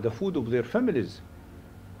the food of their families,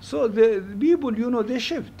 so the people, you know, they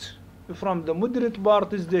shift. From the moderate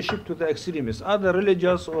parties, they shift to the extremists. Other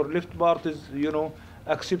religious or left parties, you know,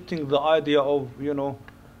 accepting the idea of, you know,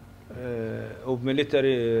 of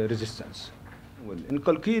military resistance. Well, in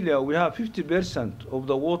Qalqilya, we have 50% of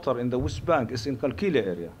the water in the West Bank is in Qalqilya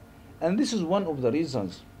area. And this is one of the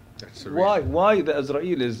reasons why the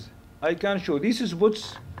Israelis, I can show these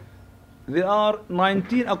spots, there are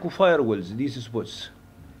 19 aquifer wells, these spots.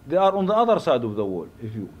 They are on the other side of the wall,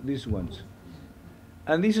 these ones.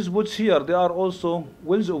 And these spots here, they are also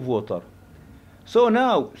wells of water. So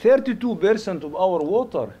now, 32% of our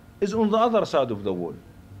water is on the other side of the wall.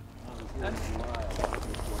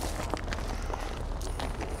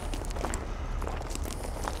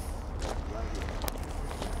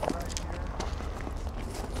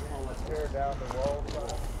 around the wall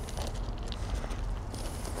side.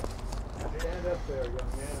 Stand up there, young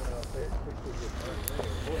man, and I'll take pictures with you.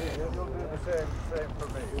 You'll do the same for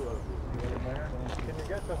me. Can you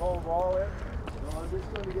get the whole wall in? No, I'm just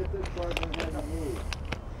going to get this part and then move.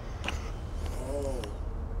 Oh.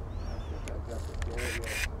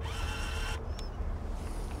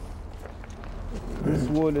 This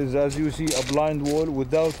wall is, as you see, a blind wall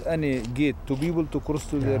without any gate to be able to cross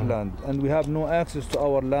to their land. And we have no access to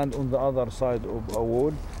our land on the other side of a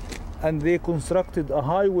wall. And they constructed a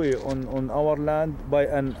highway on our land by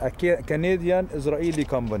a Canadian-Israeli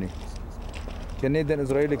company.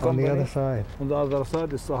 Canadian-Israeli company. On the other side. On the other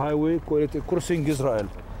side, it's a highway called Crossing Israel,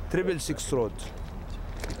 666 Road.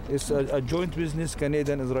 It's a joint business,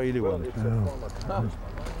 Canadian-Israeli one. Oh.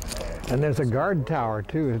 And there's a guard tower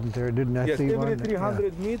too, isn't there? Didn't I see one? Every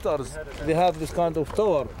 300 meters, they have this kind of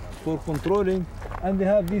tower for controlling, and they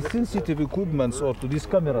have these sensitive equipments or to these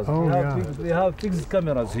cameras. Oh, they have fixed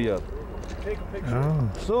cameras here. Oh.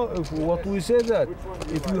 So what we say that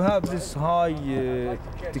if you have this high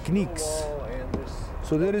techniques,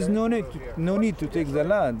 so there is no need to take the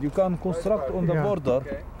land. You can construct on the border.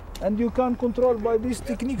 And you can control by these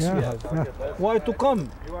techniques we have. Why to come?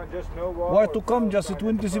 Why to come just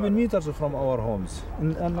 27 meters from our homes?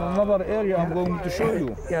 In another area I'm going to show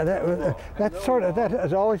you. Yeah, that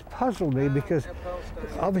has always puzzled me because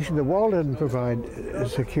obviously the wall doesn't provide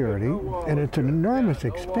security, and it's an enormous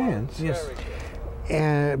expense. Yes.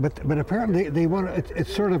 But apparently they want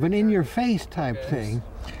it's sort of an in-your-face type thing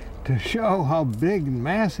to show how big and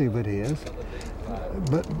massive it is.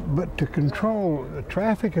 But to control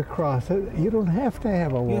traffic across it, you don't have to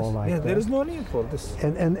have a wall like that. There is no need for this.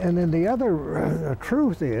 And then the other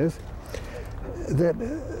truth is that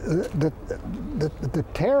the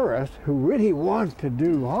terrorists who really want to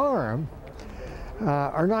do harm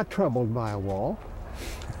are not troubled by a wall.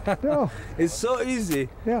 No. It's so easy.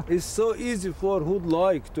 Yeah. It's so easy for who'd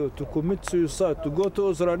like to commit suicide, to go to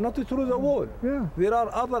Israel, not through the wall. Yeah. There are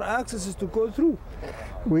other accesses to go through.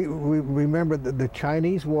 We remember the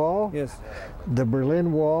Chinese wall, yes, the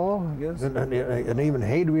Berlin Wall, yes, and even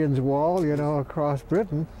Hadrian's Wall, you know, across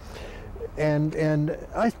Britain, and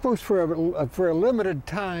I suppose for a limited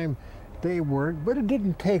time they worked, but it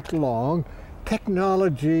didn't take long.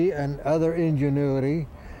 Technology and other ingenuity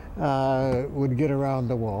would get around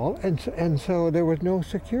the wall, and so there was no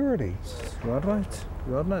security. You are right.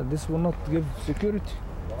 You are right. This will not give security.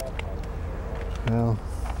 Well.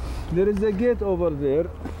 There is a gate over there.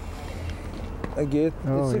 A gate.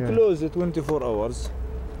 It's closed 24 hours.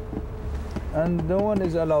 And no one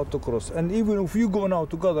is allowed to cross. And even if you go now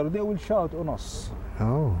together, they will shout on us.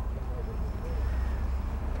 Oh.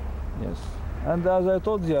 Yes. And as I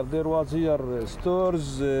told you, there was here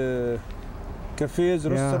stores, cafes,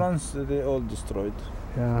 restaurants, they all destroyed.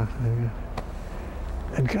 Yeah.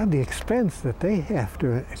 And God, the expense that they have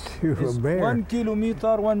to bear. 1 kilometer,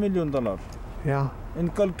 $1 million. Yeah. In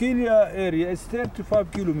Qalqilya area, it's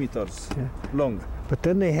 35 kilometers long. But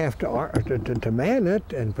then they have to man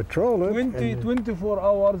it and patrol it. 24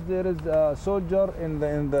 hours there is a soldier in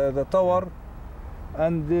the tower,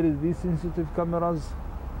 and there is these sensitive cameras.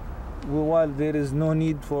 While there is no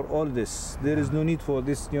need for all this, there is no need for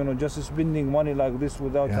this, you know, just spending money like this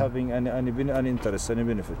without having any interest, any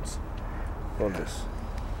benefits for this.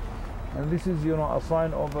 And this is, you know, a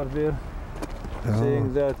sign over there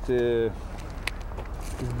saying that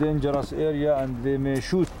it's dangerous area and they may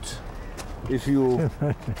shoot if you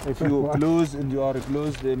close and you are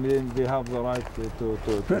close. They have the right to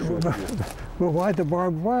shoot. Well, why the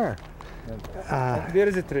barbed wire? There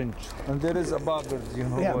is a trench and there is a barbed, you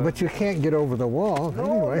know. Yeah, but you can't get over the wall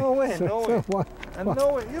anyway. No way, so, no way.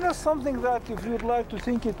 No way. You know something that if you'd like to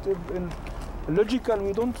think it in logical,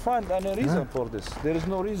 we don't find any reason for this. There is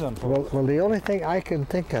no reason for it. Well, the only thing I can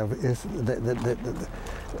think of is that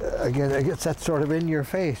again, it's that sort of in your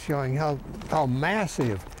face, showing how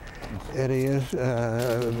massive it is,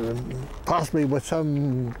 possibly with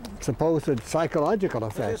some supposed psychological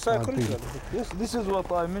effect. Yes, this is what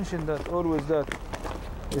I mentioned, that always that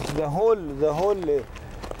it's the whole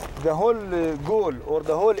goal or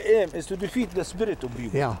the whole aim is to defeat the spirit of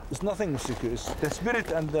people. Yeah. It's nothing secure. It's the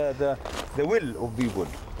spirit and the will of people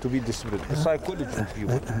to be the spirit, the psychology of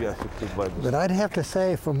people to be affected by this. But I'd have to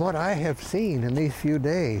say, from what I have seen in these few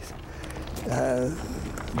days,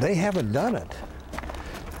 they haven't done it.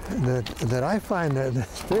 That I find that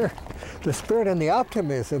the spirit and the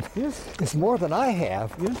optimism is more than I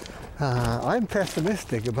have. Yes. I'm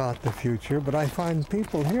pessimistic about the future, but I find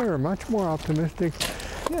people here are much more optimistic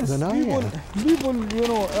than I am. People, you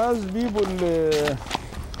know, as people,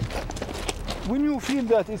 when you feel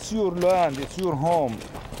that it's your land, it's your home,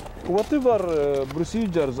 whatever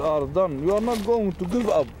procedures are done, you are not going to give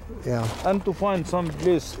up. Yeah. And to find some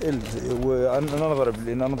place else, in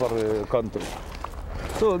another country.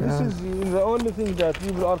 So this is the only thing that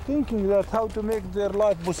people are thinking, that how to make their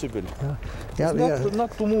life possible.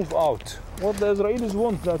 Not to move out. What the Israelis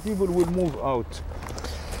want, that people will move out.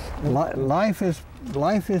 Life is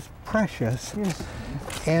precious,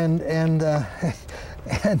 and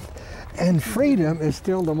freedom is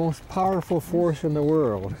still the most powerful force in the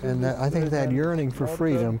world. And I think that yearning for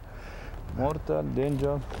freedom. Mortal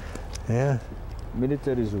danger. Yeah.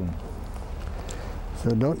 Military zone.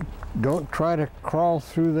 So don't try to crawl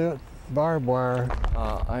through the barbed wire.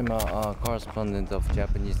 I'm a correspondent of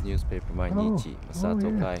Japanese newspaper Mainichi,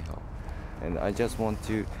 Masato Kaiho, and I just want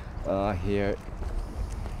to hear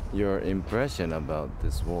your impression about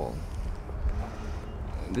this wall.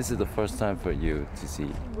 This is the first time for you to see.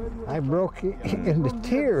 I broke into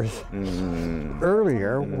tears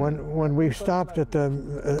earlier when we stopped at the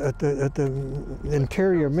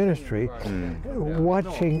Interior Ministry,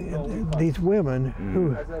 watching these women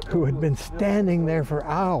who had been standing there for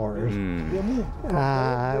hours,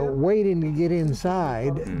 waiting to get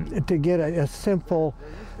inside to get a simple,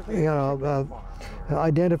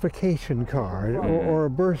 identification card or a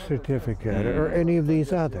birth certificate or any of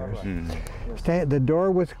these others. The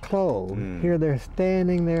door was closed. Here they're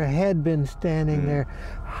standing there, had been standing there.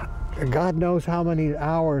 God knows how many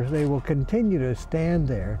hours they will continue to stand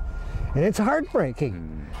there. And it's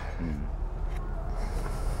heartbreaking.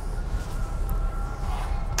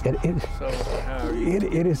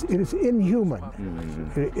 It is inhuman.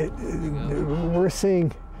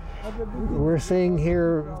 We're seeing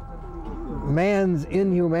here man's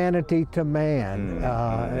inhumanity to man,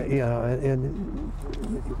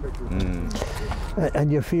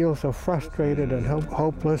 and you feel so frustrated and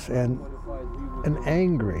hopeless and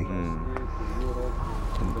angry.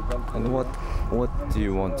 And what do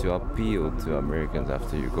you want to appeal to Americans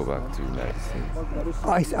after you go back to the United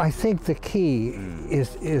States? I think the key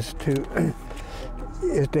is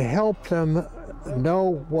to help them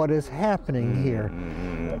know what is happening here.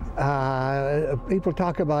 People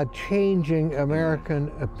talk about changing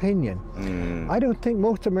American opinion. I don't think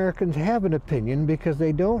most Americans have an opinion because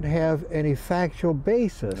they don't have any factual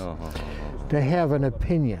basis to have an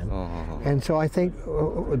opinion. And so I think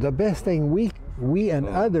the best thing we and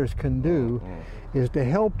others can do is to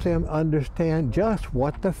help them understand just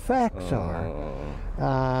what the facts are,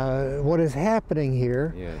 what is happening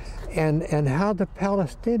here, and how the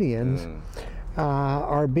Palestinians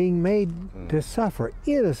are being made to suffer,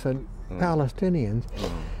 innocent Palestinians.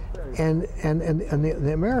 And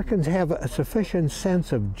the Americans have a sufficient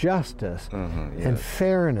sense of justice and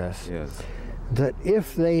fairness that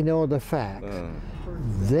if they know the facts,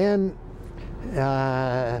 then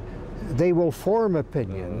they will form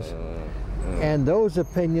opinions, and those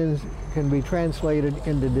opinions can be translated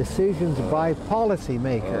into decisions by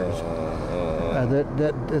policymakers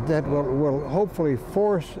that will hopefully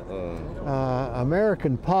force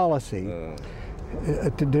American policy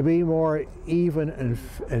to be more even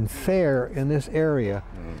and fair in this area,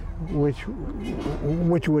 which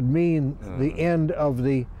would mean the end of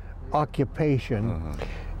the occupation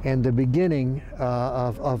and the beginning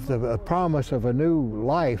of the promise of a new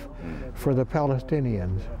life for the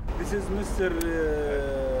Palestinians. This is Mr.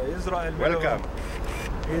 Israel. Welcome.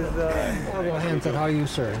 Hanson, how are you,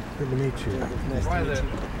 sir? Good to meet you. Nice to meet you.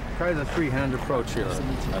 Try the free-hand approach here.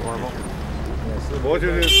 Both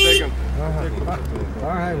of you second. All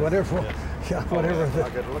right, whatever. Yeah, whatever.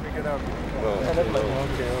 Okay, let me get out.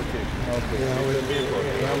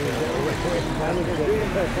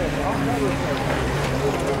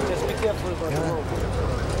 Just be careful about the rope.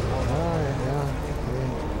 All right, yeah.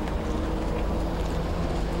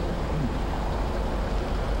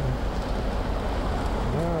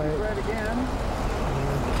 All right. Try it again.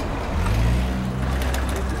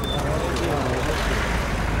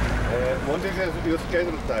 What is your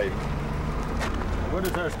schedule time? What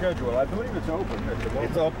is our schedule? I believe it's open.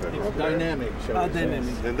 It's open. It's dynamic.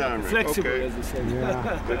 Dynamic. Flexible, Okay. as they say.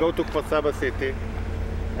 Yeah. We go to Pasaba City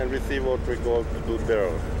and we see what we go to do there.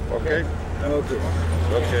 Okay? Okay.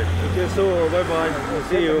 Okay. Okay, so bye-bye. We'll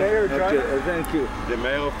see you. Okay, thank you. The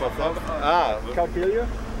mayor of Pasaba? Qalqilya?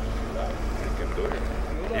 You can do it.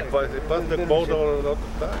 It passed the border a lot of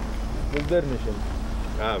time. With permission.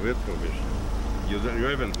 With permission. You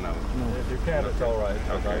haven't now? No. If you can, it's all right.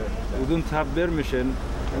 Okay. We don't have permission.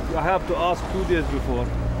 I have to ask 2 days before.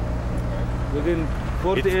 Within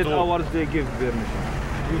 48 hours, they give permission.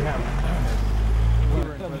 We have.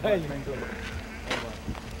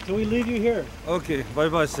 So we leave you here. Okay,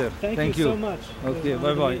 bye-bye, sir. Thank you so much. Okay,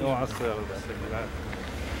 bye-bye.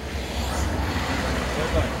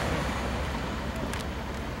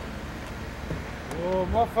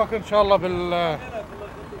 وموفق ان شاء الله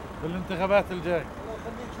بالانتخابات الجاي.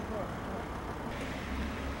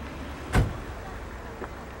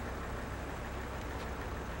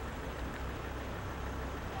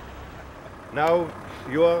 Now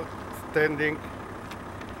you are standing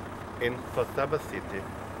in Fasaba city,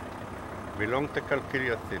 belong to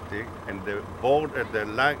Qalqilya city, and the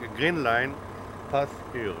green line pass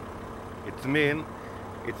here. It means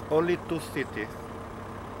it's only two cities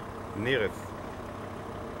nearest.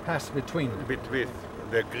 Pass between them. Between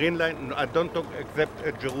the green line. I don't talk except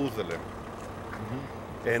Jerusalem.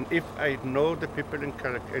 And if I know the people in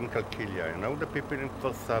Qalqilya, I know the people in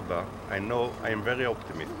Fasaba, I know I am very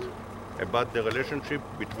optimistic about the relationship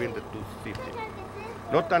between the two cities.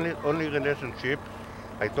 Not only relationship,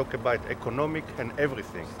 I talk about economic and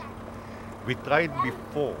everything. We tried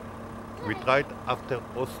before, we tried after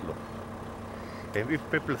Oslo. And if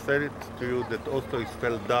people say it to you that Oslo is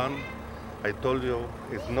fell down, I told you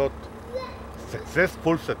it's not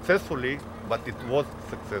successfully, but it was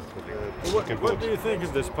successfully. What do you think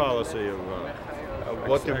of this policy of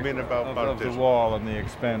what do you mean about of the wall and the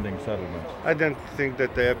expanding settlement? I don't think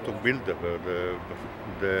that they have to build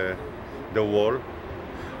the wall,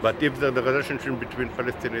 but if the relationship between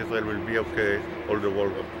Palestine and Israel will be okay, all the wall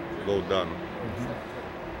will go down.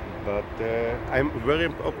 But I'm very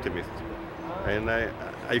optimistic, and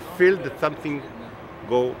I feel that something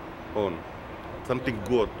go on, something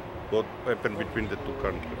good happen between the two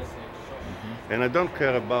countries. And I don't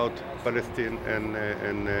care about Palestine and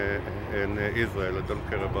Israel. I don't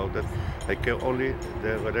care about that. I care only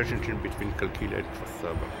the relationship between Qalqilya and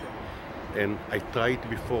Fasaba. And I tried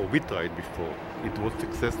before. We tried before. It was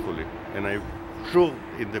successfully, and I'm sure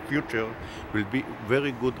in the future will be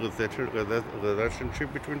very good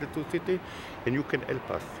relationship between the two cities. And you can help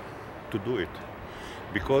us to do it,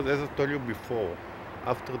 because as I told you before,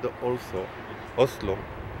 after the Oslo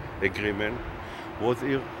agreement was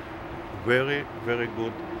here. Very, very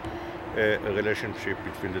good relationship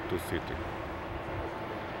between the two cities.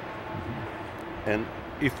 And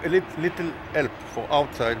if a little help for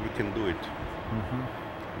outside, we can do it.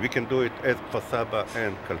 We can do it as Fasaba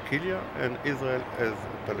and Qalqilya, and Israel as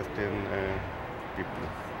Palestinian people.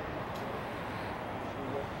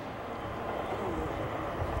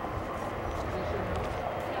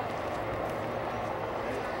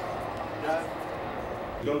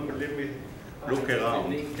 Don't believe me? Look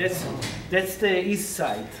around. That's the east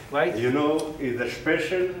side, right? You know, it's a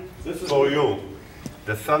special for you.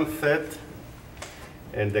 The sunset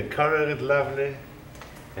and the color is lovely,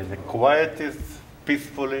 and the quiet is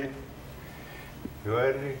peacefully. You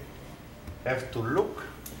only have to look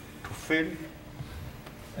to feel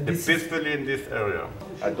peacefully in this area.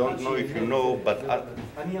 I don't know if you know, but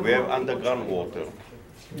we have underground water.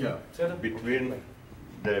 Yeah. Between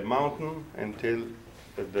the mountain until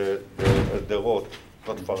the road,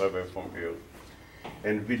 not far away from here.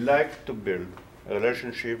 And we like to build a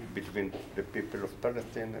relationship between the people of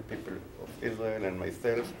Palestine and people of Israel and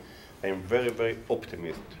myself. I am very, very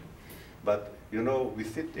optimistic. But, you know, we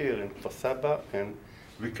sit here in Fasaba and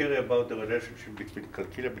we care about the relationship between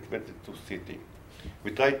Qalqilya, between the two cities.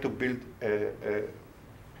 We try to build a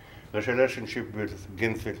relationship with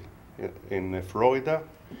Gainesville in Florida,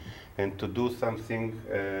 and to do something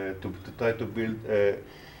to try to build a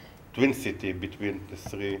twin city between the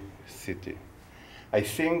three cities. I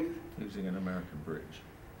think using an American bridge.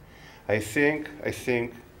 I think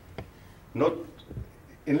not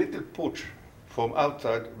in little push from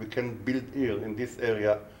outside we can build here in this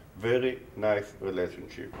area very nice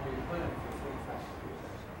relationship.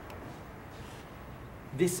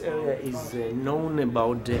 This area is known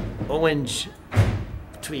about the orange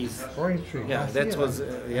trees. Orange trees. Yeah, that was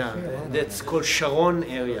that's called Sharon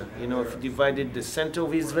area. You know, if you divided the center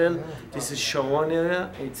of Israel, this is Sharon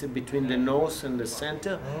area. It's between the north and the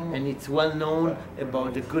center, and it's well known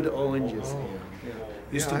about the good oranges here. Yeah.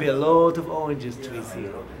 Used to be a lot of oranges trees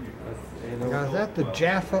here. You know. Now, is that the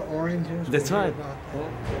Jaffa oranges? That's right.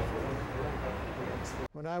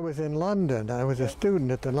 When I was in London, I was a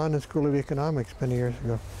student at the London School of Economics many years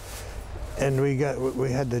ago. And we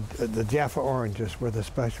had the Jaffa oranges were the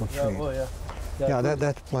special treat. Oh, yeah. Yeah,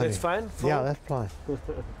 that's plenty. That's fine? Yeah, that's plenty.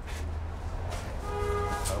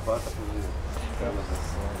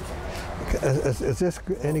 Is this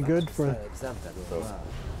any good for?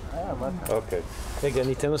 Okay. רגע,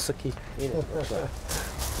 ניתן לו שקית.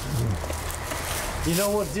 You know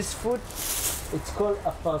what this food? It's called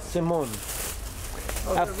a persimmon.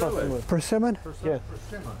 Persimmon? Yeah.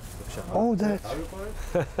 Oh, that's.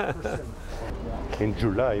 In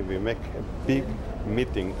July we make a big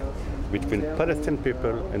meeting between Palestinian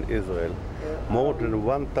people and Israel. More than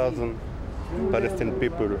 1,000 Palestinian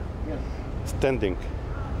people standing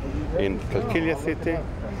in Qalqilya city,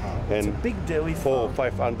 and 400 or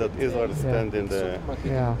 500 Israel stand in the,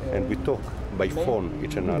 and we talk by phone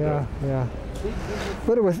each another. Yeah.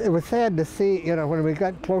 But it was sad to see, you know, when we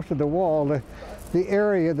got close to the wall, the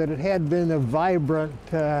area that it had been a vibrant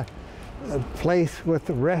place with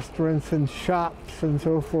restaurants and shops and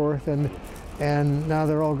so forth, and now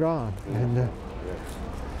they're all gone. And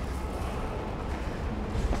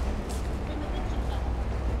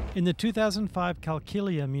in the 2005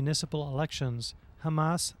 Qalqilya municipal elections,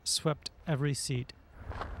 Hamas swept every seat.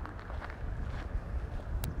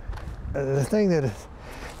 The thing that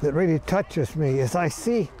really touches me is I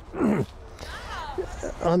see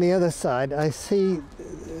on the other side, I see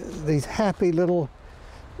these happy little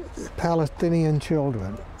Palestinian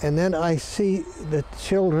children, and then I see the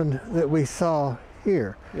children that we saw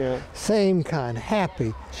here. Same kind,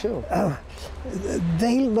 happy. Sure.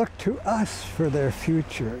 They look to us for their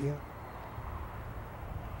future.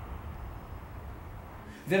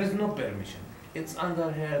 There is no permission. It's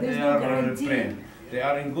under here. There's They no are guarantee. trained. They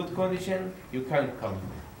are in good condition. You can't come.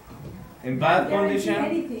 In bad condition,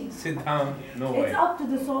 anything. sit down. No It's way. up to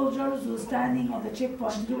the soldiers who are standing on the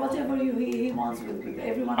checkpoint. Do whatever he wants with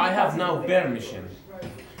everyone. I who have passes now away. permission.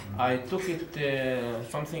 I took it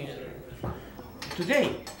something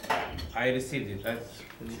today. I received it.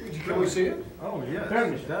 Can we see it? Oh yes.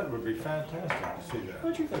 Permission. That would be fantastic to see that.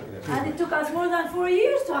 What do you think of that? And it took us more than 4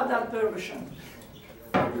 years to have that permission.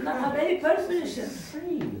 We did not have any permission.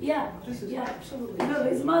 Yeah, absolutely. No,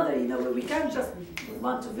 his mother, you know, we can't just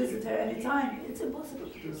want to visit her anytime. It's impossible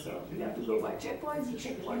to do so. We have to go by checkpoints and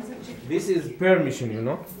checkpoints and checkpoints. This is permission, you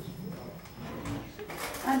know.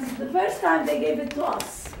 And the first time they gave it to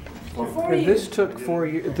us for 4 And years. this took 4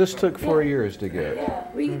 years. This took 4 years to get. Yeah,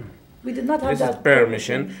 we did not have This is that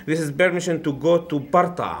permission. This is permission to go to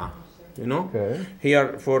Barta. You know,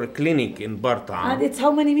 here for a clinic in Barta. And it's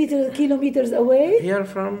how many kilometers away? Here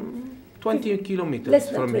from 20 kilometers Less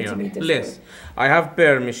than from 20 here. meters Less. I have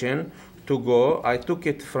permission to go. I took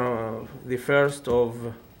it from the 1st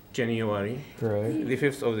of January. Right. The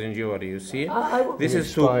 5th of January, you see. This It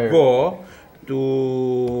is to expired. go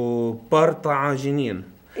to Barta Jenin.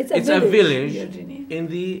 It's a a village near Jenin.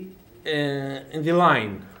 in the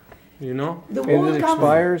line. You know? The And it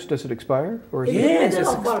expires? Does it expire? Or is Yes, it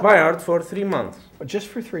it's expired for 3 months. Just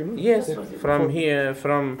for 3 months? Yes, from here,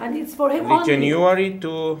 from And it's for him the only. January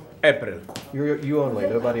to April. You only,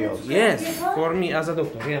 nobody else? Yes, for me as a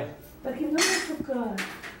doctor, yeah. لكن ما السكر.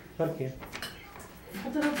 Okay.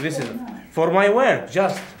 This is for my work,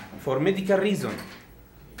 just for medical reason.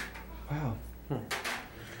 Wow.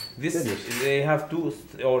 This Goodness. they have 2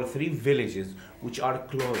 or 3 villages which are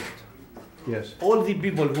closed. Yes. All the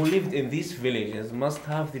people who lived in these villages must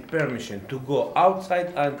have the permission to go outside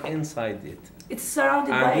and inside it. It's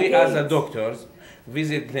surrounded by And we gates. as a doctors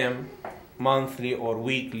visit them monthly or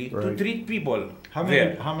weekly to Right. treat people How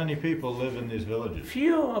there. many people live in these villages?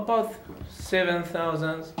 Few, about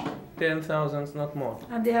 7,000, 10,000, not more.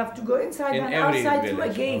 And they have to go inside In and every outside through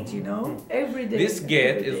a village. gate, you know, every day. This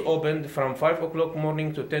gate every is day. opened from 5 o'clock morning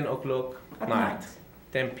to 10 o'clock At night,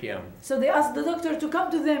 10 p.m. So they ask the doctor to come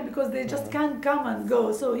to them because they just can't come and go.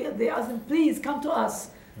 So they ask them, please come to us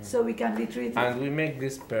so we can be treated. And we make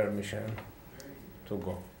this permission to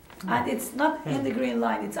go. And it's not in the green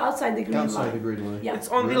line, it's outside the green line. Outside the green line. Yeah. It's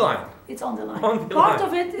on the line. It's on the line. On the Part line.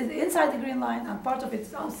 of it is inside the green line and part of it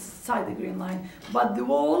is outside the green line. But the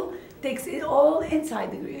wall takes it all inside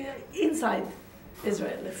inside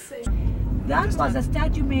Israel, let's say. That was a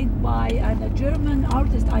statue made by a German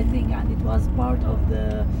artist, I think, and it was part of the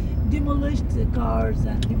demolished cars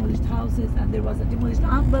and demolished houses, and there was a demolished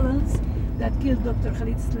ambulance that killed Dr.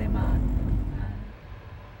 Khalid Suleiman.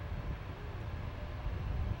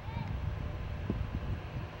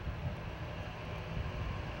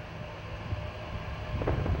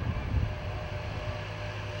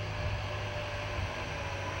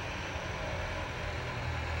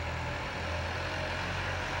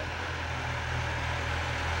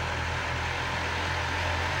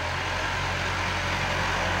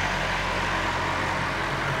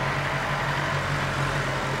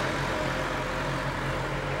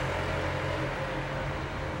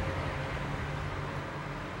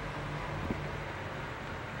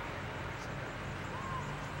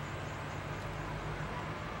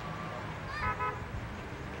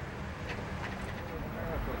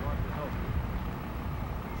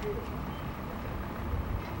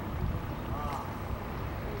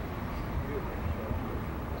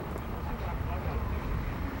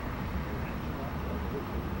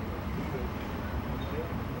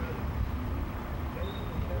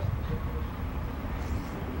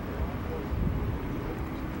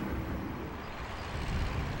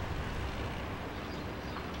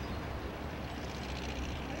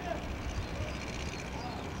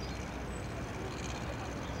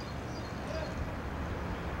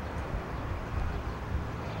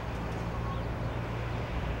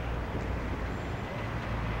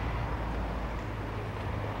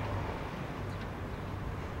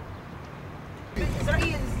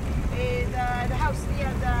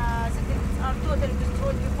 totally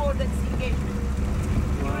destroyed before this engagement.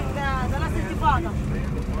 During the last intifada.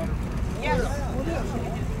 Yes.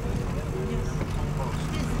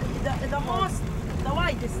 It is the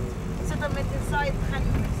widest settlement inside Khan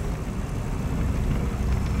Yunis.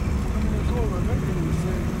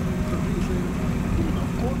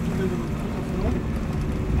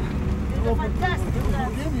 It's a fantastic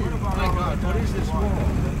land. Oh my God, what is this wall?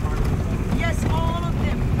 Yes, all of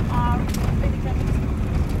them are medical.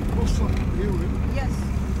 Yes,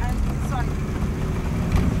 and inside.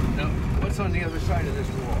 Now, what's on the other side of this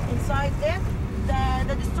wall? Inside there,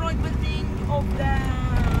 the destroyed building of the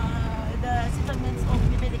settlements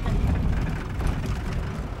of the medical.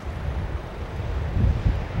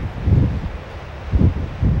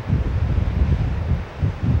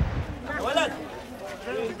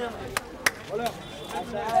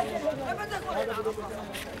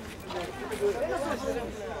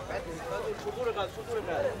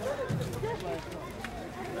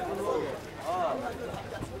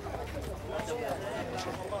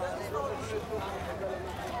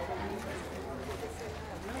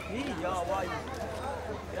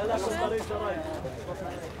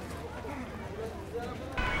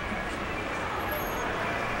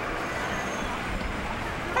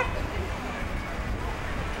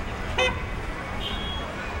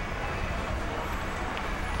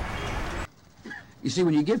 You see,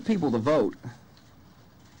 when you give people the vote,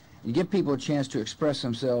 you give people a chance to express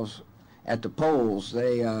themselves at the polls,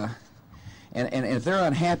 they, and if they're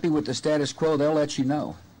unhappy with the status quo, they'll let you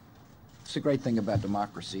know. It's a great thing about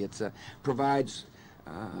democracy. It provides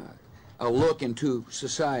a look into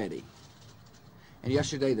society. And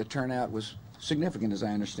yesterday the turnout was significant, as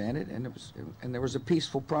I understand it, and there was a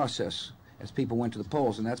peaceful process as people went to the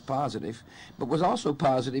polls, and that's positive. But what's also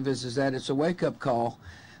positive is that it's a wake-up call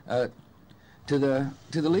to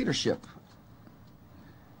the leadership.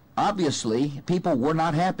 Obviously, people were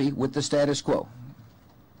not happy with the status quo.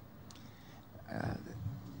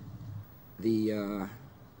 The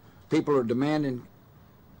people are demanding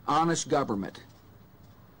honest government.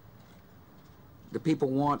 The people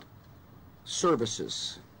want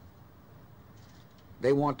services.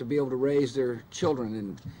 They want to be able to raise their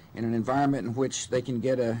children in an environment in which they can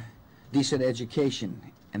get a decent education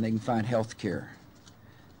and they can find health care.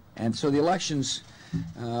 And so the elections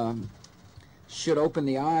should open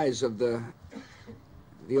the eyes of the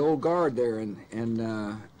old guard there in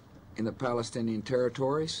the Palestinian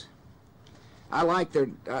territories. I like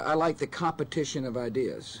the competition of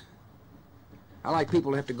ideas. I like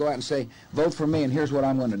people to have to go out and say, vote for me and here's what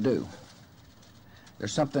I'm going to do.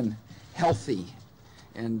 There's something healthy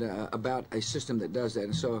and about a system that does that.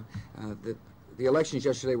 And so the elections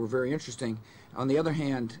yesterday were very interesting. On the other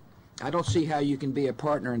hand, I don't see how you can be a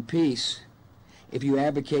partner in peace if you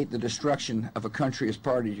advocate the destruction of a country as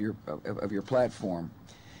part of your platform.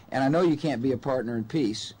 And I know you can't be a partner in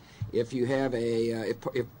peace if you have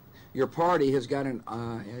if your party has got an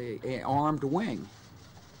armed wing.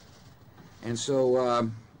 And so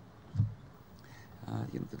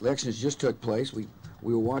you know, the elections just took place. We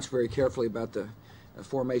will watch very carefully about the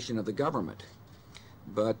formation of the government.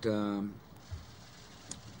 But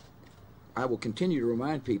I will continue to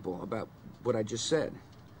remind people about what I just said.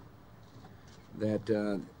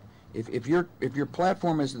 That if your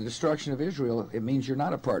platform is the destruction of Israel, it means you're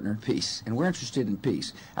not a partner in peace. And we're interested in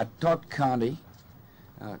peace. I talked to Condi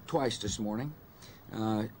twice this morning.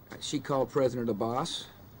 She called President Abbas.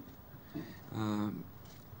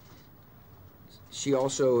 She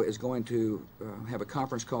also is going to have a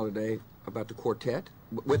conference call today about the quartet,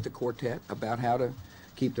 with the quartet, about how to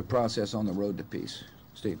keep the process on the road to peace.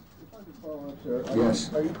 Steve. Sir.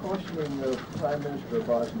 Yes. Are you cautioning the Prime Minister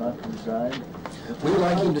Abbas not to resign? We would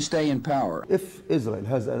like him to stay in power. If Israel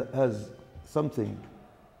has something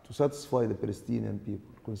to satisfy the Palestinian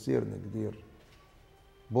people concerning their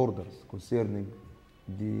borders, concerning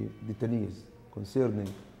the detainees,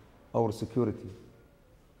 concerning our security,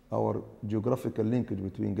 our geographical linkage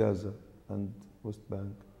between Gaza and West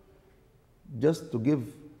Bank, just to give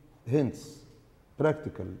hints,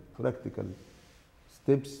 practical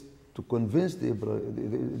steps to convince the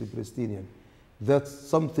Palestinian that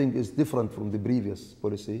something is different from the previous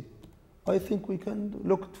policy, I think we can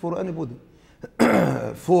look for anybody.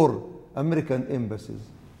 For American embassies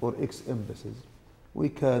or ex-embassies, we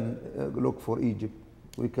can look for Egypt,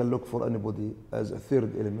 we can look for anybody as a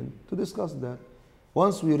third element to discuss that.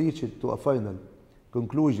 Once we reach it to a final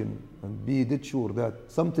conclusion and be dead sure that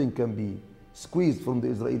something can be squeezed from the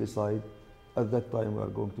Israeli side, at that time we are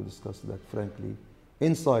going to discuss that frankly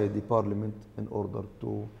inside the parliament in order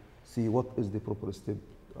to see what is the proper step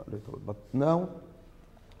later on. But now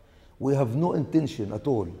we have no intention at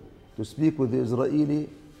all to speak with the Israeli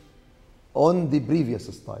on the previous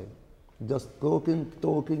style. Just talking,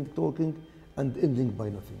 and ending by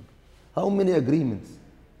nothing. How many agreements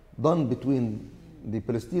done between the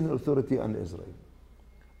Palestinian Authority and Israel?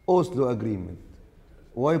 Oslo Agreement,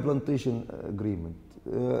 Y Plantation Agreement,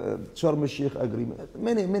 Sharm el-Sheikh Agreement,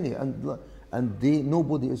 many, and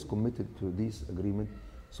nobody is committed to this agreement.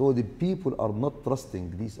 So the people are not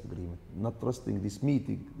trusting this agreement, not trusting this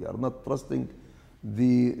meeting. They are not trusting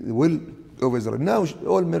the will of Israel. Now,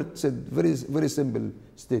 Olmert said very simple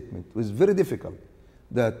statement. It was very difficult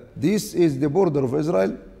that this is the border of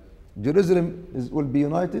Israel. Jerusalem will be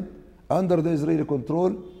united under the Israeli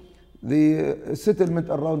control. The settlement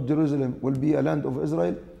around Jerusalem will be a land of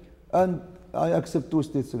Israel, and I accept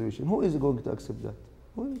two-state solution. Who is going to accept that?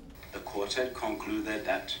 The quartet concluded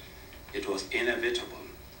that it was inevitable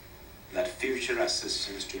that future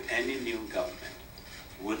assistance to any new government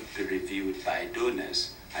would be reviewed by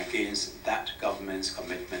donors against that government's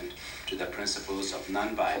commitment to the principles of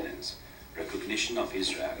nonviolence, recognition of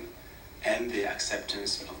Israel, and the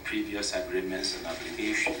acceptance of previous agreements and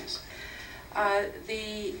obligations.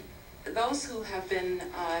 Those who have been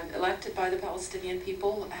elected by the Palestinian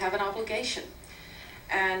people have an obligation.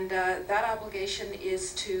 And that obligation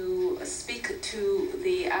is to speak to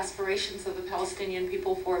the aspirations of the Palestinian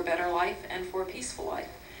people for a better life and for a peaceful life.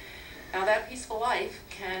 Now that peaceful life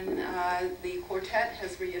can, the quartet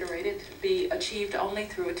has reiterated, be achieved only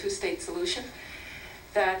through a two-state solution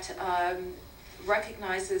that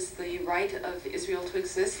recognizes the right of Israel to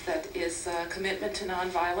exist, that is commitment to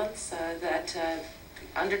nonviolence, that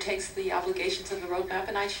undertakes the obligations of the roadmap.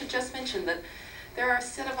 And I should just mention that there are a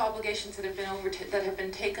set of obligations that have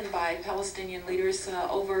been taken by Palestinian leaders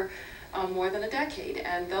over more than a decade,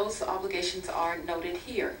 and those obligations are noted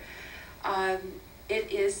here.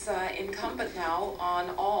 It is incumbent now on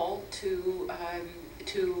all to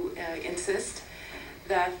insist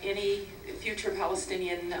that any future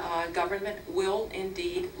Palestinian government will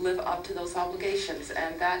indeed live up to those obligations,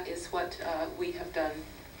 and that is what we have done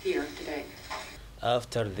here today.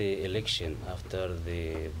 After the election, after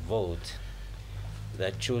the vote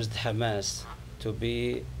that chose Hamas to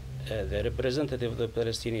be the representative of the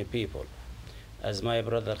Palestinian people, as my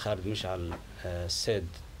brother Khalid Mishal said,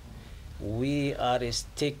 we are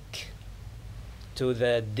stick to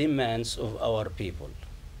the demands of our people,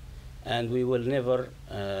 and we will never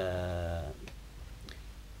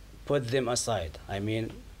put them aside. I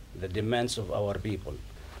mean, the demands of our people.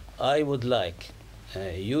 I would like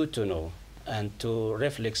you to know, and to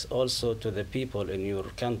reflect also to the people in your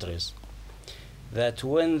countries, that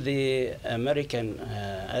when the American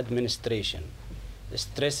administration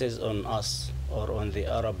stresses on us or on the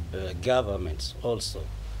Arab governments also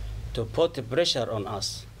to put pressure on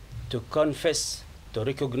us to confess, to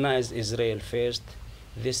recognize Israel first,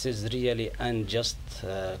 this is really unjust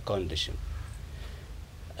condition.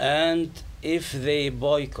 And if they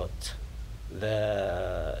boycott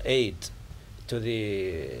the aid to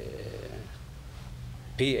the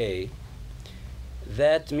PA,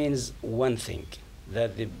 that means one thing,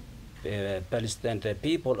 that the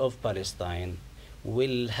people of Palestine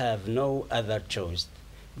will have no other choice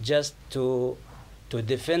just to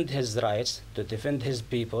defend his rights, to defend his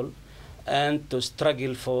people, and to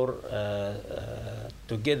struggle for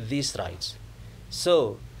to get these rights.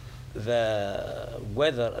 So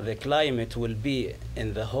the climate will be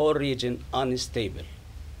in the whole region unstable.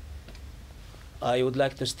 I would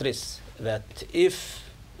like to stress that if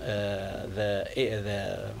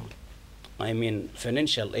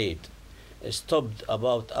financial aid is stopped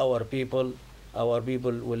about our people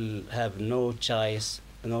will have no choice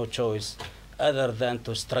other than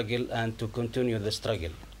to struggle and to continue the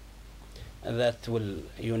struggle. And that will,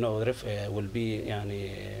 will be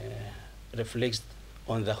reflected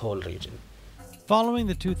on the whole region. Following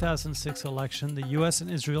the 2006 election, the U.S. and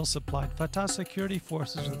Israel supplied Fatah security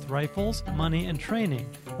forces with rifles, money, and training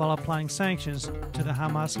while applying sanctions to the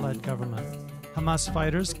Hamas-led government. Hamas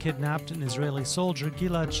fighters kidnapped an Israeli soldier,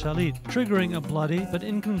 Gilad Shalit, triggering a bloody but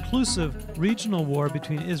inconclusive regional war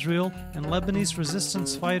between Israel and Lebanese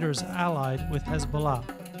resistance fighters allied with Hezbollah.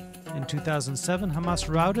 In 2007, Hamas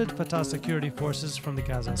routed Fatah security forces from the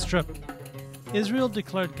Gaza Strip. Israel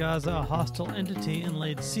declared Gaza a hostile entity and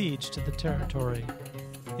laid siege to the territory.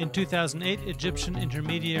 In 2008, Egyptian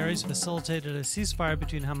intermediaries facilitated a ceasefire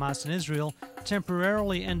between Hamas and Israel,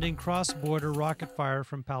 temporarily ending cross-border rocket fire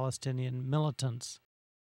from Palestinian militants.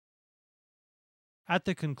 At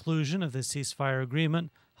the conclusion of the ceasefire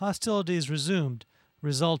agreement, hostilities resumed,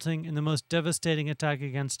 resulting in the most devastating attack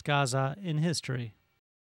against Gaza in history.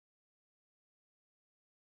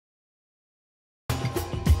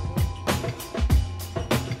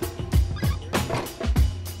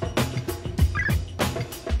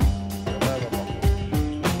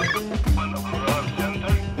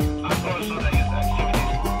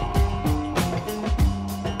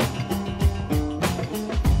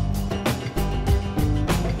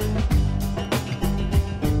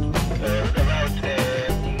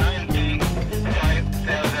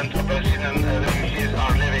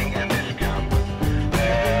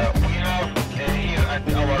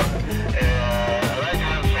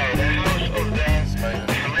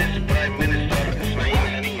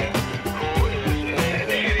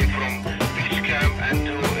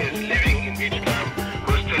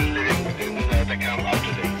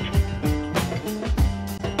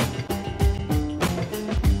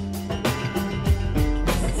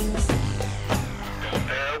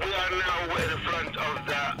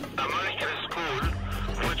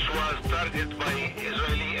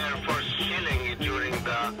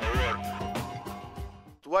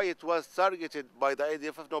 why it was targeted by the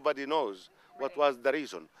IDF, nobody knows what was the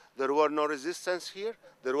reason. There were no resistance here,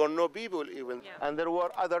 there were no people even, and there were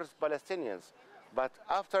other Palestinians. But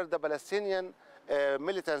after the Palestinian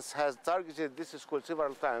militants has targeted this school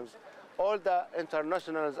several times, all the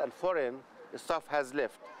internationals and foreign staff has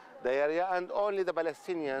left the area, and only the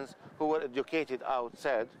Palestinians who were educated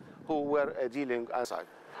outside, who were dealing outside.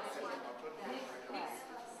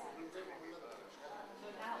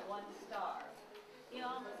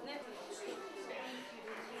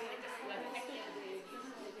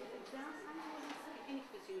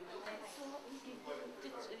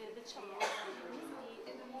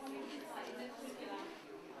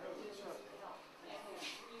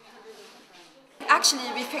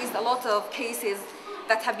 Actually, we faced a lot of cases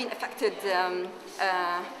that have been affected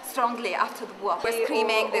strongly after the war. They were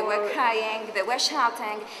screaming, they were crying, they were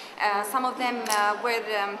shouting. Some of them were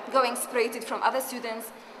going separated from other students.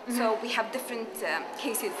 So we have different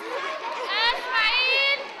cases.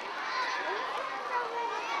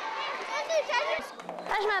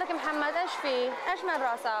 ايش مالك محمد؟ ايش فيه؟ ايش مال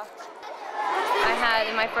راسك؟ I had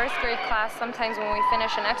in my first grade class, sometimes when we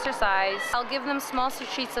finish an exercise, I'll give them small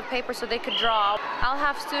sheets of paper so they could draw. I'll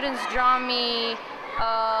have students draw me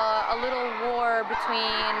a little war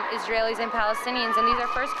between Israelis and Palestinians, and these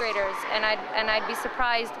are first graders, and I'd be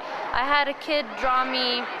surprised. I had a kid draw me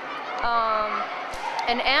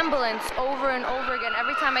an ambulance over and over again.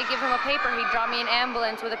 Every time I give him a paper, he'd draw me an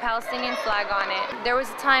ambulance with a Palestinian flag on it. There was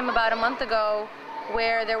a time about a month ago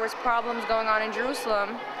where there was problems going on in Jerusalem,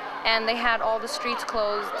 and they had all the streets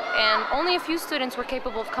closed, and only a few students were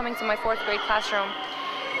capable of coming to my fourth grade classroom.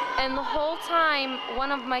 And the whole time,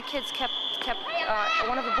 one of my kids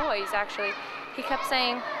one of the boys actually, he kept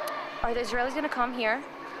saying, are the Israelis going to come here?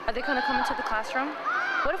 Are they going to come into the classroom?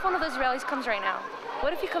 What if one of the Israelis comes right now?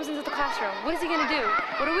 What if he comes into the classroom? What is he going to do?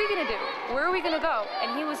 What are we going to do? Where are we going to go?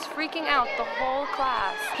 And he was freaking out the whole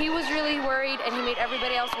class. He was really worried, and he made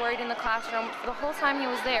everybody else worried in the classroom. The whole time he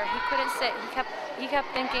was there, he couldn't sit. He kept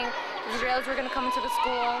thinking the Israelis were going to come into the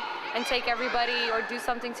school and take everybody or do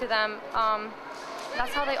something to them.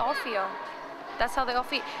 That's how they all feel. That's how they all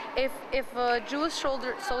feel. If a Jewish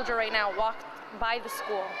soldier right now walked by the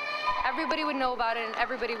school, everybody would know about it and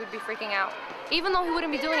everybody would be freaking out, even though he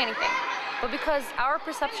wouldn't be doing anything. But because our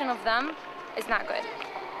perception of them is not good.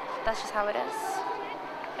 That's just how it is.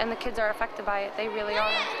 And the kids are affected by it. They really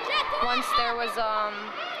are. Once there was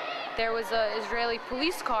an Israeli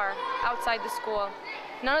police car outside the school.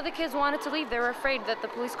 None of the kids wanted to leave. They were afraid that the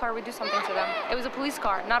police car would do something to them. It was a police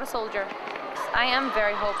car, not a soldier. I am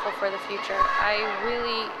very hopeful for the future. I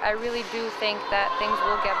really do think that things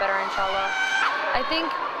will get better, inshallah. I think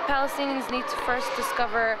Palestinians need to first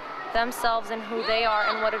discover themselves and who they are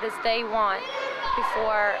and what it is they want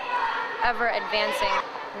before ever advancing.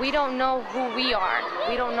 We don't know who we are.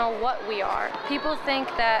 We don't know what we are. People think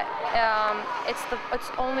that it's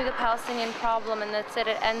only the Palestinian problem and that's it.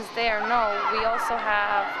 It ends there. No, we also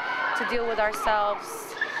have to deal with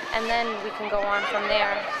ourselves, and then we can go on from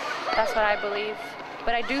there. That's what I believe.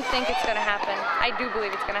 But I do think it's going to happen. I do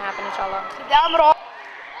believe it's going to happen, inshallah.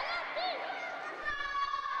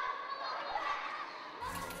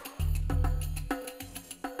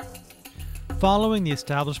 Following the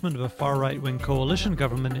establishment of a far-right-wing coalition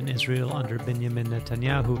government in Israel under Benjamin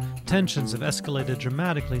Netanyahu, tensions have escalated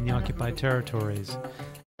dramatically in the occupied territories.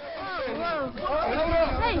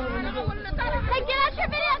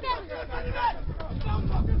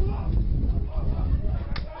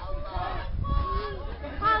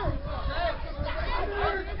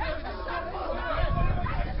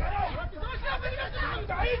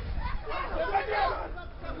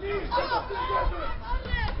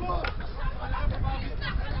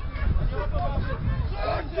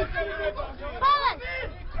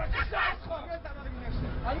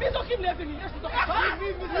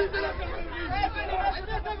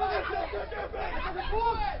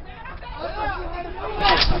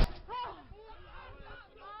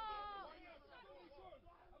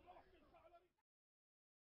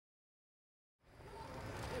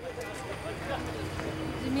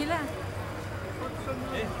 جميلة.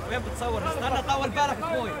 وين بتصور؟ استنى طول بالك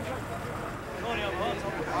اخوي.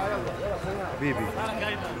 حبيبي.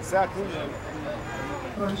 ساعة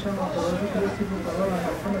رئيس المعترضات يرسل قرار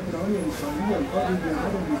محكمة العليا الإسرائيلية القاضي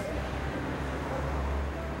بعدم